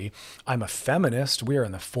sexuality. I'm a feminist. We are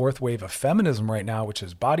in the fourth wave of feminism right now, which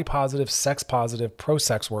is body positive, sex positive,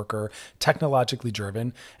 pro-sex worker, technologically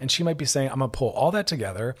driven. And she might be saying, I'm going to pull all that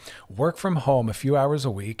together, work from home a few hours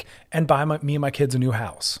a week, and buy me and my kids a new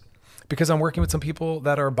house. Because I'm working with some people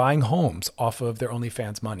that are buying homes off of their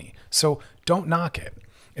OnlyFans money. So don't knock it.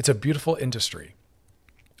 It's a beautiful industry.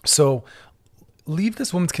 So leave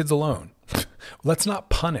this woman's kids alone. Let's not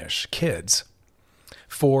punish kids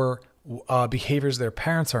for behaviors their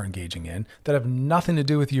parents are engaging in that have nothing to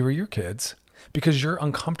do with you or your kids because you're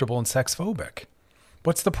uncomfortable and sex phobic.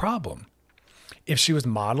 What's the problem? If she was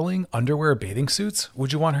modeling underwear or bathing suits,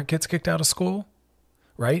 would you want her kids kicked out of school?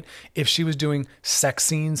 Right? If she was doing sex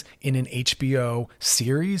scenes in an HBO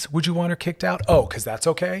series, would you want her kicked out? Oh, because that's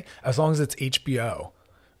okay. As long as it's HBO,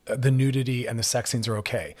 the nudity and the sex scenes are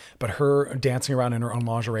okay. But her dancing around in her own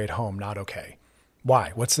lingerie at home, not okay.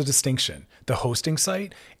 Why? What's the distinction? The hosting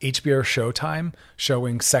site, HBO or Showtime,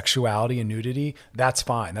 showing sexuality and nudity, that's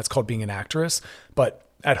fine. That's called being an actress. But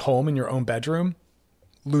at home in your own bedroom,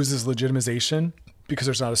 loses legitimization because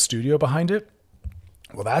there's not a studio behind it?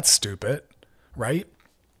 Well, that's stupid, right?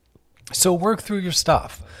 So work through your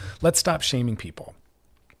stuff. Let's stop shaming people.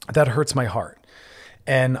 That hurts my heart.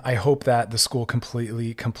 And I hope that the school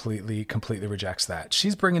completely rejects that.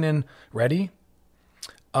 She's bringing in, ready?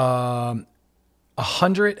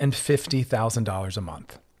 $150,000 a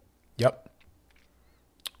month. Yep.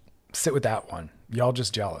 Sit with that one. Y'all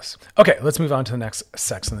just jealous. Okay, let's move on to the next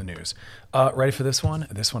sex in the news. Ready for this one?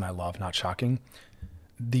 This one I love, not shocking.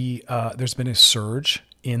 There's been a surge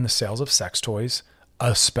in the sales of sex toys,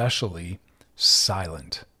 especially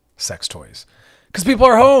silent sex toys. Because people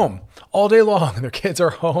are home all day long. Their kids are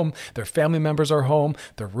home. Their family members are home.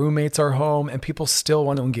 Their roommates are home. And people still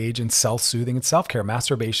want to engage in self-soothing and self-care.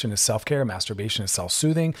 Masturbation is self-care. Masturbation is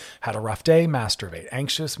self-soothing. Had a rough day? Masturbate.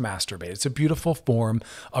 Anxious? Masturbate. It's a beautiful form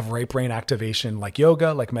of right brain activation, like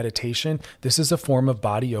yoga, like meditation. This is a form of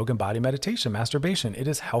body yoga and body meditation. Masturbation. It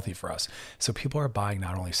is healthy for us. So people are buying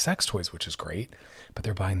not only sex toys, which is great, but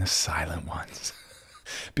they're buying the silent ones.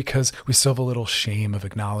 because we still have a little shame of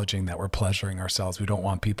acknowledging that we're pleasuring ourselves. We don't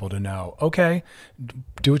want people to know. Okay,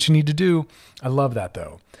 do what you need to do. I love that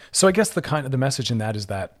though. So I guess the message in that is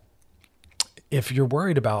that if you're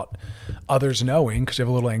worried about others knowing because you have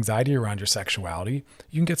a little anxiety around your sexuality,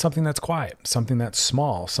 you can get something that's quiet, something that's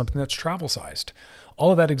small, something that's travel sized.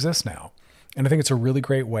 All of that exists now. And I think it's a really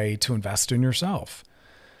great way to invest in yourself.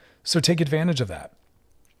 So take advantage of that.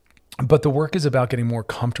 But the work is about getting more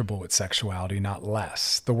comfortable with sexuality, not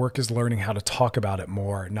less. The work is learning how to talk about it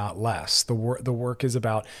more, not less. The work is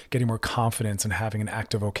about getting more confidence and having an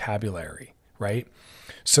active vocabulary, right?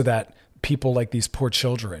 So that people like these poor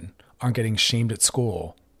children aren't getting shamed at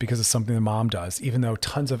school because of something the mom does, even though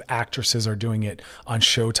tons of actresses are doing it on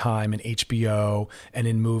Showtime and HBO and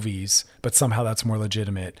in movies, but somehow that's more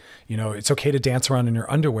legitimate. You know, it's okay to dance around in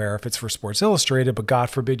your underwear if it's for Sports Illustrated, but God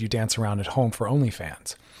forbid you dance around at home for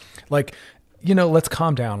OnlyFans. Like, you know, let's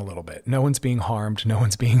calm down a little bit. No one's being harmed. No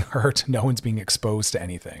one's being hurt. No one's being exposed to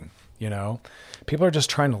anything. You know, people are just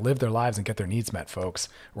trying to live their lives and get their needs met, folks.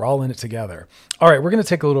 We're all in it together. All right, we're going to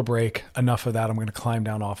take a little break. Enough of that. I'm going to climb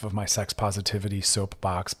down off of my sex positivity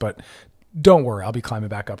soapbox, but don't worry, I'll be climbing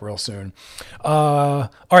back up real soon. All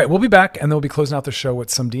right, we'll be back, and then we'll be closing out the show with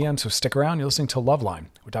some DMs, so stick around. You're listening to Loveline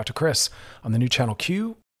with Dr. Chris on the new channel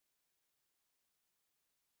Q.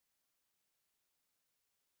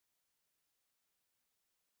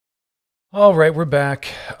 All right, we're back.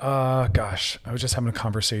 Gosh, I was just having a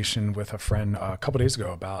conversation with a friend a couple days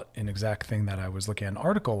ago about an exact thing that I was looking at an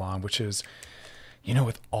article on, which is, you know,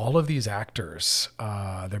 with all of these actors,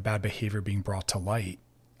 their bad behavior being brought to light,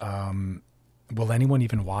 will anyone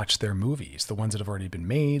even watch their movies? The ones that have already been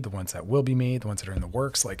made, the ones that will be made, the ones that are in the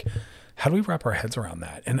works. Like, how do we wrap our heads around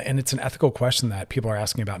that? And it's an ethical question that people are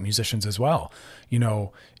asking about musicians as well. You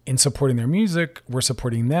know, in supporting their music, we're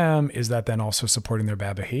supporting them. Is that then also supporting their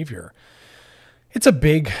bad behavior? It's a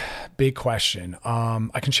big, big question.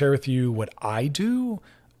 I can share with you what I do.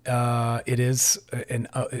 It is, you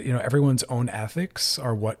know, everyone's own ethics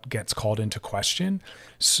are what gets called into question.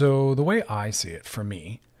 So the way I see it, for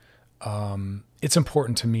me, it's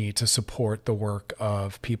important to me to support the work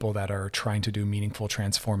of people that are trying to do meaningful,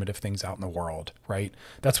 transformative things out in the world, right?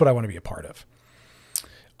 That's what I want to be a part of.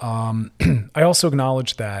 I also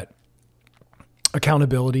acknowledge that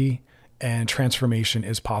accountability and transformation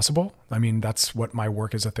is possible. I mean, that's what my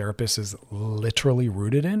work as a therapist is literally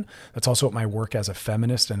rooted in. That's also what my work as a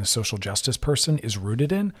feminist and a social justice person is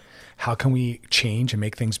rooted in. How can we change and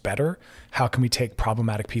make things better? How can we take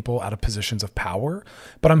problematic people out of positions of power?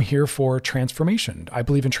 But I'm here for transformation. I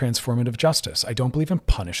believe in transformative justice. I don't believe in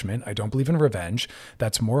punishment. I don't believe in revenge.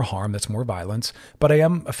 That's more harm. That's more violence. But I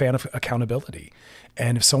am a fan of accountability.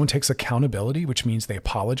 And if someone takes accountability, which means they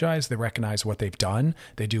apologize, they recognize what they've done,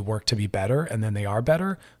 they do work to be better, and then they are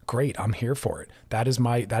better, great, I'm here for it. That is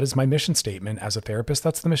my mission statement as a therapist.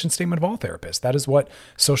 That's the mission statement of all therapists. That is what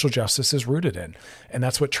social justice is rooted in. And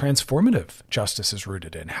that's what transformative justice is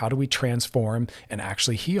rooted in. How do we transform and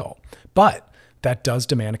actually heal? But that does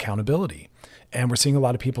demand accountability. And we're seeing a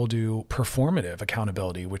lot of people do performative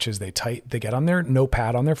accountability, which is they get on their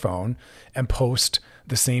notepad on their phone and post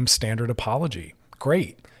the same standard apology.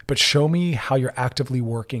 Great. But show me how you're actively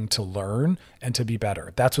working to learn and to be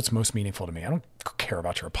better. That's what's most meaningful to me. I don't care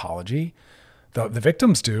about your apology. The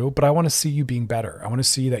victims do, but I want to see you being better. I want to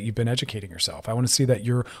see that you've been educating yourself. I want to see that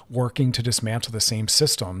you're working to dismantle the same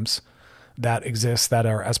systems that exist that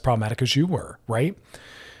are as problematic as you were, right?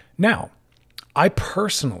 Now, I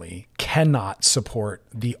personally cannot support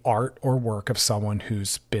the art or work of someone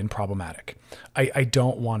who's been problematic. I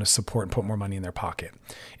don't want to support and put more money in their pocket.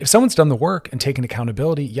 If someone's done the work and taken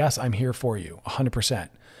accountability, yes, I'm here for you 100%.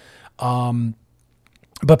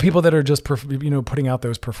 But people that are just, putting out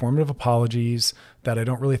those performative apologies that I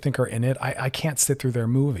don't really think are in it, I can't sit through their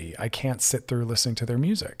movie. I can't sit through listening to their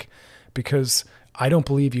music because I don't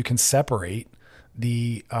believe you can separate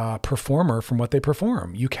the performer from what they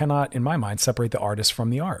perform. You cannot, in my mind, separate the artist from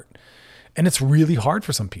the art. And it's really hard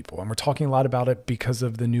for some people. And we're talking a lot about it because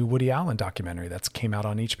of the new Woody Allen documentary that's came out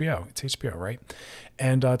on HBO. It's HBO, right?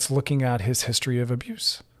 And it's looking at his history of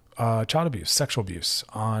abuse, child abuse, sexual abuse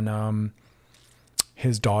on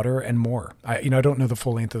his daughter and more. I don't know the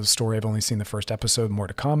full length of the story. I've only seen the first episode, more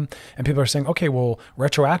to come. And people are saying, okay, well,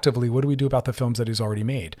 retroactively, what do we do about the films that he's already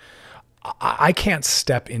made? I can't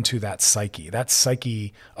step into that psyche. That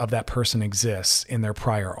psyche of that person exists in their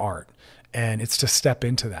prior art. And it's to step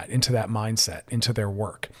into that mindset, into their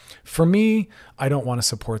work. For me, I don't want to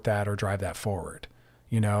support that or drive that forward.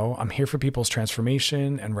 I'm here for people's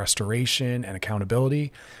transformation and restoration and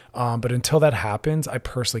accountability. But until that happens, I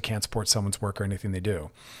personally can't support someone's work or anything they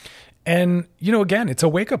do. And, again, it's a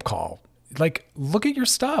wake-up call. Like, look at your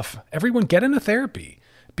stuff. Everyone get into therapy.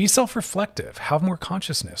 Be self-reflective. Have more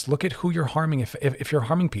consciousness. Look at who you're harming. If you're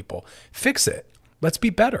harming people, fix it. Let's be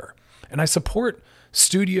better. And I support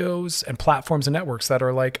studios and platforms and networks that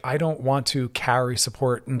are like, I don't want to carry,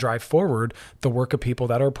 support, and drive forward the work of people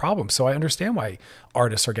that are a problem. So I understand why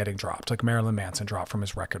artists are getting dropped, like Marilyn Manson dropped from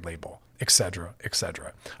his record label, et cetera, et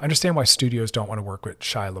cetera. I understand why studios don't want to work with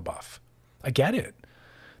Shia LaBeouf. I get it.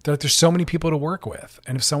 There's so many people to work with.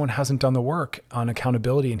 And if someone hasn't done the work on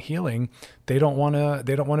accountability and healing, they don't want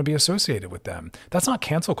to be associated with them. That's not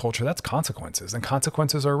cancel culture. That's consequences. And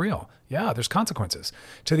consequences are real. Yeah, there's consequences.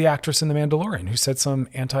 To the actress in The Mandalorian who said some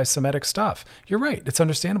anti-Semitic stuff. You're right. It's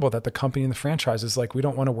understandable that the company and the franchise is like, we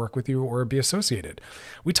don't want to work with you or be associated.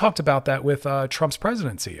 We talked about that with Trump's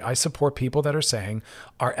presidency. I support people that are saying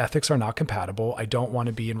our ethics are not compatible. I don't want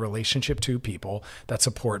to be in relationship to people that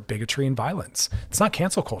support bigotry and violence. It's not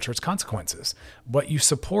cancel culture. It's consequences. What you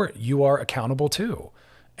support, you are accountable to.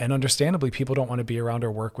 And understandably, people don't want to be around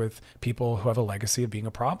or work with people who have a legacy of being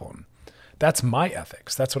a problem. That's my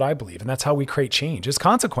ethics. That's what I believe. And that's how we create change is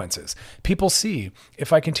consequences. People see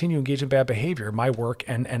if I continue to engage in bad behavior, my work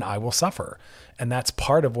and I will suffer. And that's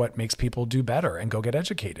part of what makes people do better and go get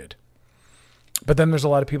educated. But then there's a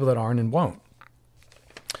lot of people that aren't and won't.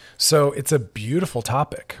 So it's a beautiful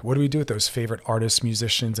topic. What do we do with those favorite artists,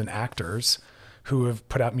 musicians, and actors who have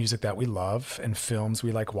put out music that we love and films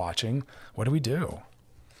we like watching? What do we do?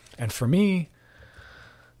 And for me,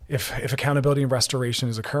 if accountability and restoration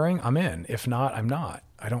is occurring, I'm in. If not, I'm not.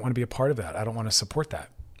 I don't want to be a part of that. I don't want to support that.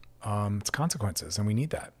 It's consequences, and we need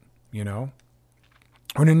that, you know?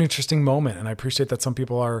 We're in an interesting moment, and I appreciate that some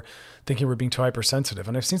people are thinking we're being too hypersensitive.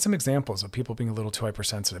 And I've seen some examples of people being a little too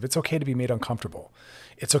hypersensitive. It's okay to be made uncomfortable.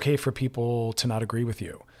 It's okay for people to not agree with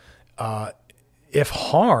you. If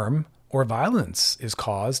harm or violence is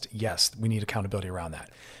caused, yes, we need accountability around that.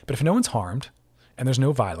 But if no one's harmed, and there's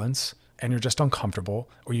no violence, and you're just uncomfortable,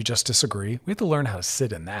 or you just disagree, we have to learn how to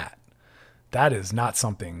sit in that. That is not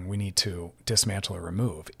something we need to dismantle or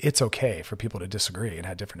remove. It's okay for people to disagree and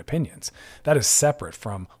have different opinions. That is separate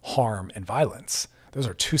from harm and violence. Those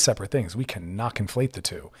are two separate things. We cannot conflate the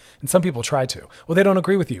two. And some people try to. Well, they don't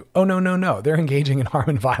agree with you. Oh, no. They're engaging in harm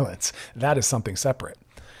and violence. That is something separate.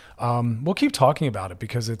 We'll keep talking about it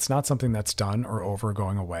because it's not something that's done or over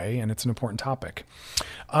going away, and it's an important topic.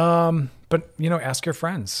 But, ask your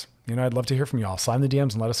friends. I'd love to hear from y'all. Slide in the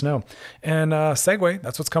DMs and let us know. And segue,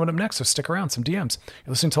 that's what's coming up next. So stick around, some DMs.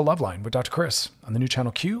 You're listening to Loveline with Dr. Chris on the new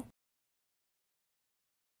channel Q.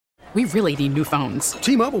 We really need new phones.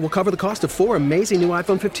 T-Mobile will cover the cost of 4 amazing new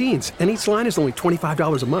iPhone 15s, and each line is only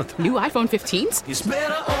 $25 a month. New iPhone 15s? It's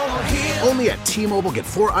better over here. Only at T-Mobile, get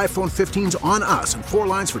 4 iPhone 15s on us and 4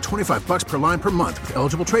 lines for $25 per line per month with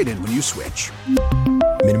eligible trade-in when you switch.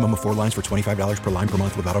 Minimum of 4 lines for $25 per line per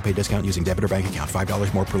month with autopay discount using debit or bank account.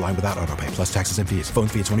 $5 more per line without autopay, plus taxes and fees. Phone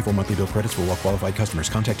fee at 24 monthly bill credits for well-qualified customers.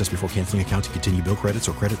 Contact us before canceling account to continue bill credits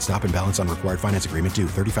or credit stop and balance on required finance agreement due.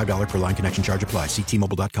 $35 per line connection charge applies. See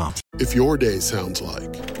T-Mobile.com. If your day sounds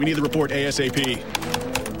like we need the report ASAP,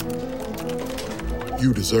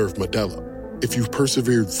 you deserve Modelo. If you've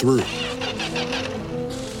persevered through,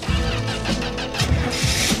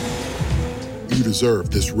 you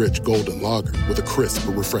deserve this rich golden lager with a crisp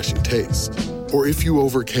but refreshing taste. Or if you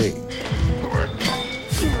overcame. 2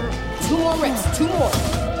 more reps, 2 more.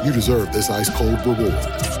 You deserve this ice cold reward.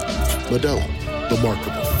 Modelo, the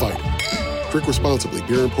Remarkable Fighter. Drink responsibly.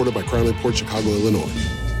 Beer imported by Crown Imports, Chicago, Illinois.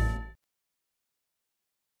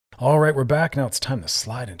 All right, we're back. Now it's time to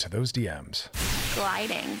slide into those DMs.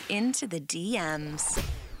 Gliding into the DMs.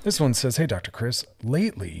 This one says, hey, Dr. Chris,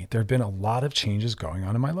 lately there have been a lot of changes going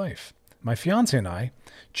on in my life. My fiance and I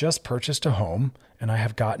just purchased a home, and I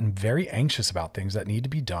have gotten very anxious about things that need to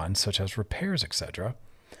be done, such as repairs, etc.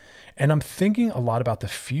 And I'm thinking a lot about the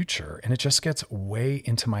future, and it just gets way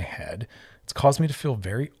into my head. It's caused me to feel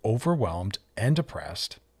very overwhelmed and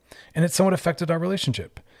depressed, and it's somewhat affected our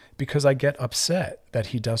relationship because I get upset that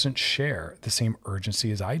he doesn't share the same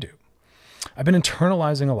urgency as I do. I've been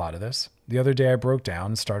internalizing a lot of this. The other day I broke down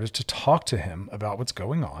and started to talk to him about what's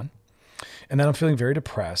going on. And then I'm feeling very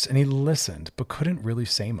depressed, and he listened, but couldn't really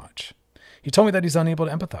say much. He told me that he's unable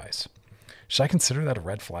to empathize. Should I consider that a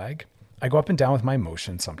red flag? I go up and down with my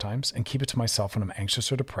emotions sometimes and keep it to myself when I'm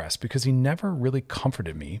anxious or depressed because he never really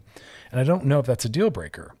comforted me. And I don't know if that's a deal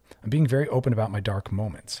breaker. I'm being very open about my dark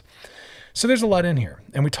moments. So there's a lot in here.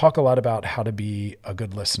 And we talk a lot about how to be a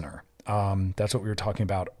good listener. That's what we were talking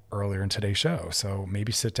about earlier in today's show. So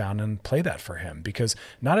maybe sit down and play that for him because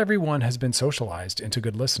not everyone has been socialized into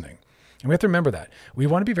good listening. And we have to remember that. We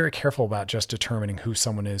want to be very careful about just determining who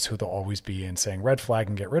someone is, who they'll always be, and saying red flag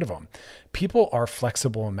and get rid of them. People are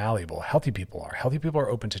flexible and malleable. Healthy people are. Healthy people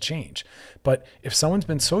are open to change. But if someone's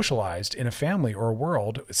been socialized in a family or a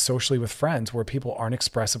world, socially with friends, where people aren't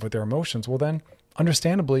expressive with their emotions, well then,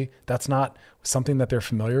 understandably, that's not something that they're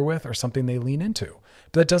familiar with or something they lean into.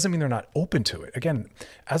 But that doesn't mean they're not open to it. Again,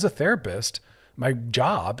 as a therapist, my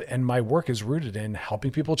job and my work is rooted in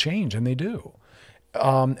helping people change, and they do.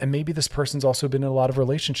 And maybe this person's also been in a lot of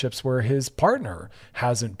relationships where his partner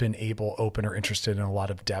hasn't been able, open, or interested in a lot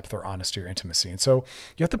of depth or honesty or intimacy. And so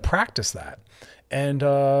you have to practice that. And,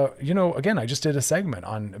 again, I just did a segment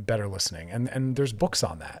on better listening, and there's books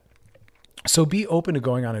on that. So be open to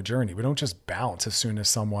going on a journey. We don't just bounce as soon as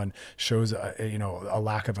someone shows a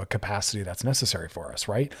lack of a capacity that's necessary for us,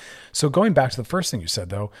 right? So going back to the first thing you said,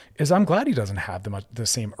 though, is I'm glad he doesn't have the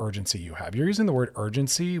same urgency you have. You're using the word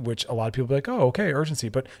urgency, which a lot of people are like, oh, okay, urgency.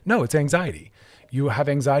 But no, it's anxiety. You have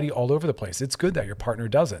anxiety all over the place. It's good that your partner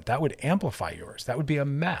doesn't. That would amplify yours. That would be a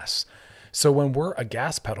mess. So when we're a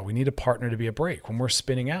gas pedal, we need a partner to be a brake. When we're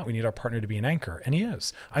spinning out, we need our partner to be an anchor. And he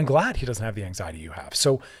is. I'm glad he doesn't have the anxiety you have.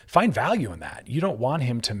 So find value in that. You don't want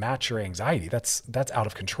him to match your anxiety. That's out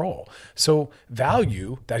of control. So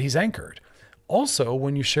value that he's anchored. Also,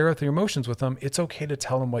 when you share your emotions with him, it's okay to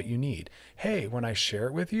tell him what you need. Hey, when I share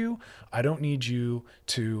it with you, I don't need you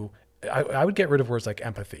to... I would get rid of words like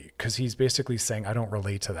empathy, because he's basically saying, I don't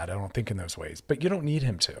relate to that. I don't think in those ways. But you don't need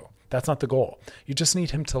him to. That's not the goal. You just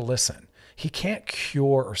need him to listen. He can't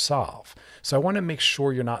cure or solve. So I want to make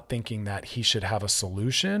sure you're not thinking that he should have a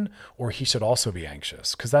solution or he should also be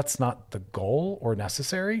anxious, because that's not the goal or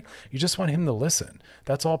necessary. You just want him to listen.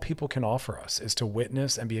 That's all people can offer us, is to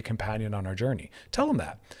witness and be a companion on our journey. Tell him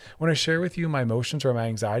that. When I share with you my emotions or my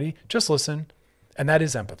anxiety, just listen. And that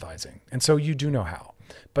is empathizing. And so you do know how.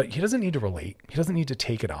 But he doesn't need to relate. He doesn't need to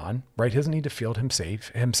take it on, right? He doesn't need to feel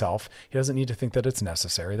himself. He doesn't need to think that it's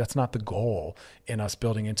necessary. That's not the goal in us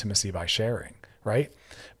building intimacy by sharing, right?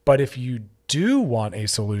 But if you do want a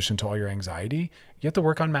solution to all your anxiety, you have to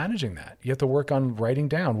work on managing that. You have to work on writing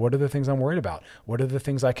down, what are the things I'm worried about? What are the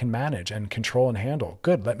things I can manage and control and handle?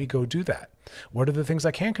 Good, let me go do that. What are the things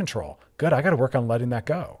I can't control? Good, I got to work on letting that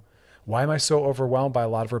go. Why am I so overwhelmed by a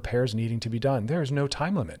lot of repairs needing to be done? There is no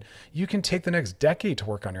time limit. You can take the next decade to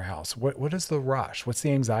work on your house. What is the rush? What's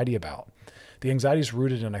the anxiety about? The anxiety is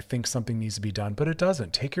rooted in, I think something needs to be done, but it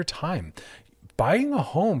doesn't. Take your time. Buying a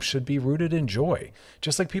home should be rooted in joy,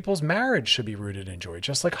 just like people's marriage should be rooted in joy,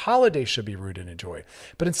 just like holidays should be rooted in joy.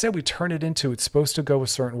 But instead we turn it into, it's supposed to go a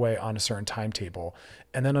certain way on a certain timetable.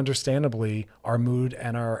 And then understandably, our mood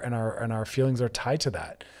and our feelings are tied to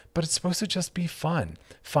that. But it's supposed to just be fun.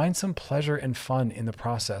 Find some pleasure and fun in the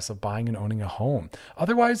process of buying and owning a home.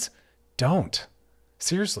 Otherwise, don't.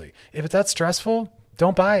 Seriously. If it's that stressful,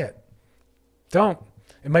 don't buy it. Don't.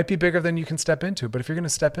 It might be bigger than you can step into, but if you're going to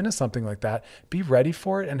step into something like that, be ready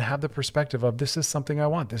for it and have the perspective of, this is something I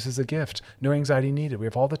want. This is a gift. No anxiety needed. We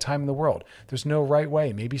have all the time in the world. There's no right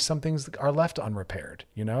way. Maybe some things are left unrepaired,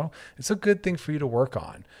 It's a good thing for you to work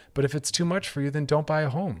on. But if it's too much for you, then don't buy a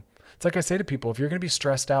home. It's like I say to people, if you're going to be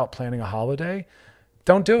stressed out planning a holiday,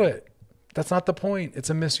 don't do it. That's not the point. It's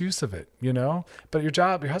a misuse of it, But your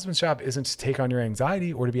husband's job isn't to take on your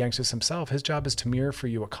anxiety or to be anxious himself. His job is to mirror for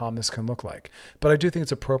you what calmness can look like. But I do think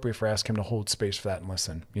it's appropriate for ask him to hold space for that and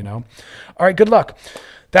listen, All right, good luck.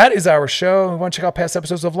 That is our show. If you want to check out past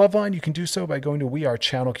episodes of Loveline, you can do so by going to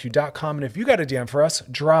wearechannelq.com. And if you got a DM for us,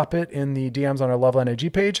 drop it in the DMs on our Loveline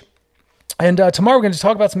IG page. And tomorrow we're going to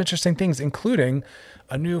talk about some interesting things, including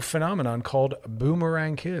a new phenomenon called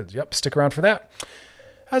Boomerang Kids. Yep, stick around for that.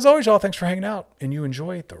 As always, y'all, thanks for hanging out, and you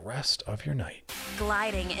enjoy the rest of your night.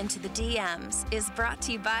 Gliding into the DMs is brought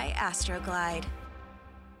to you by Astroglide.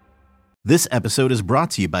 This episode is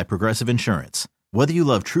brought to you by Progressive Insurance. Whether you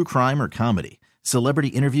love true crime or comedy, celebrity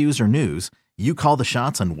interviews or news, you call the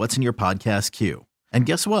shots on what's in your podcast queue. And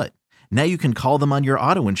guess what? Now you can call them on your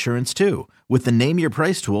auto insurance too, with the Name Your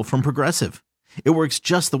Price tool from Progressive. It works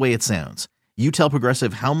just the way it sounds. You tell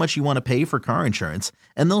Progressive how much you want to pay for car insurance,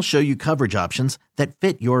 and they'll show you coverage options that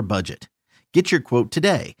fit your budget. Get your quote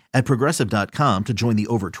today at Progressive.com to join the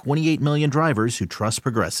over 28 million drivers who trust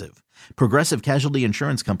Progressive. Progressive Casualty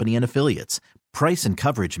Insurance Company and Affiliates. Price and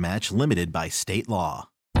coverage match limited by state law.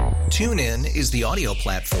 TuneIn is the audio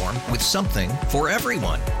platform with something for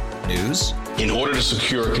everyone. News. In order to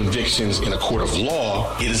secure convictions in a court of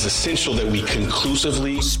law, it is essential that we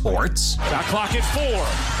conclusively. Sports. Got clock at 4.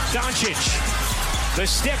 Doncic. The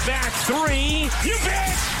step back 3. You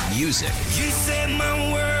bet. Music. You set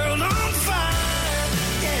my world on fire.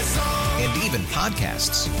 Yes, and even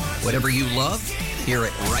podcasts. Whatever you love, hear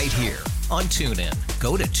it right here on TuneIn.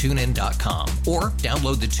 Go to TuneIn.com or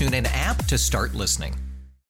download the TuneIn app to start listening.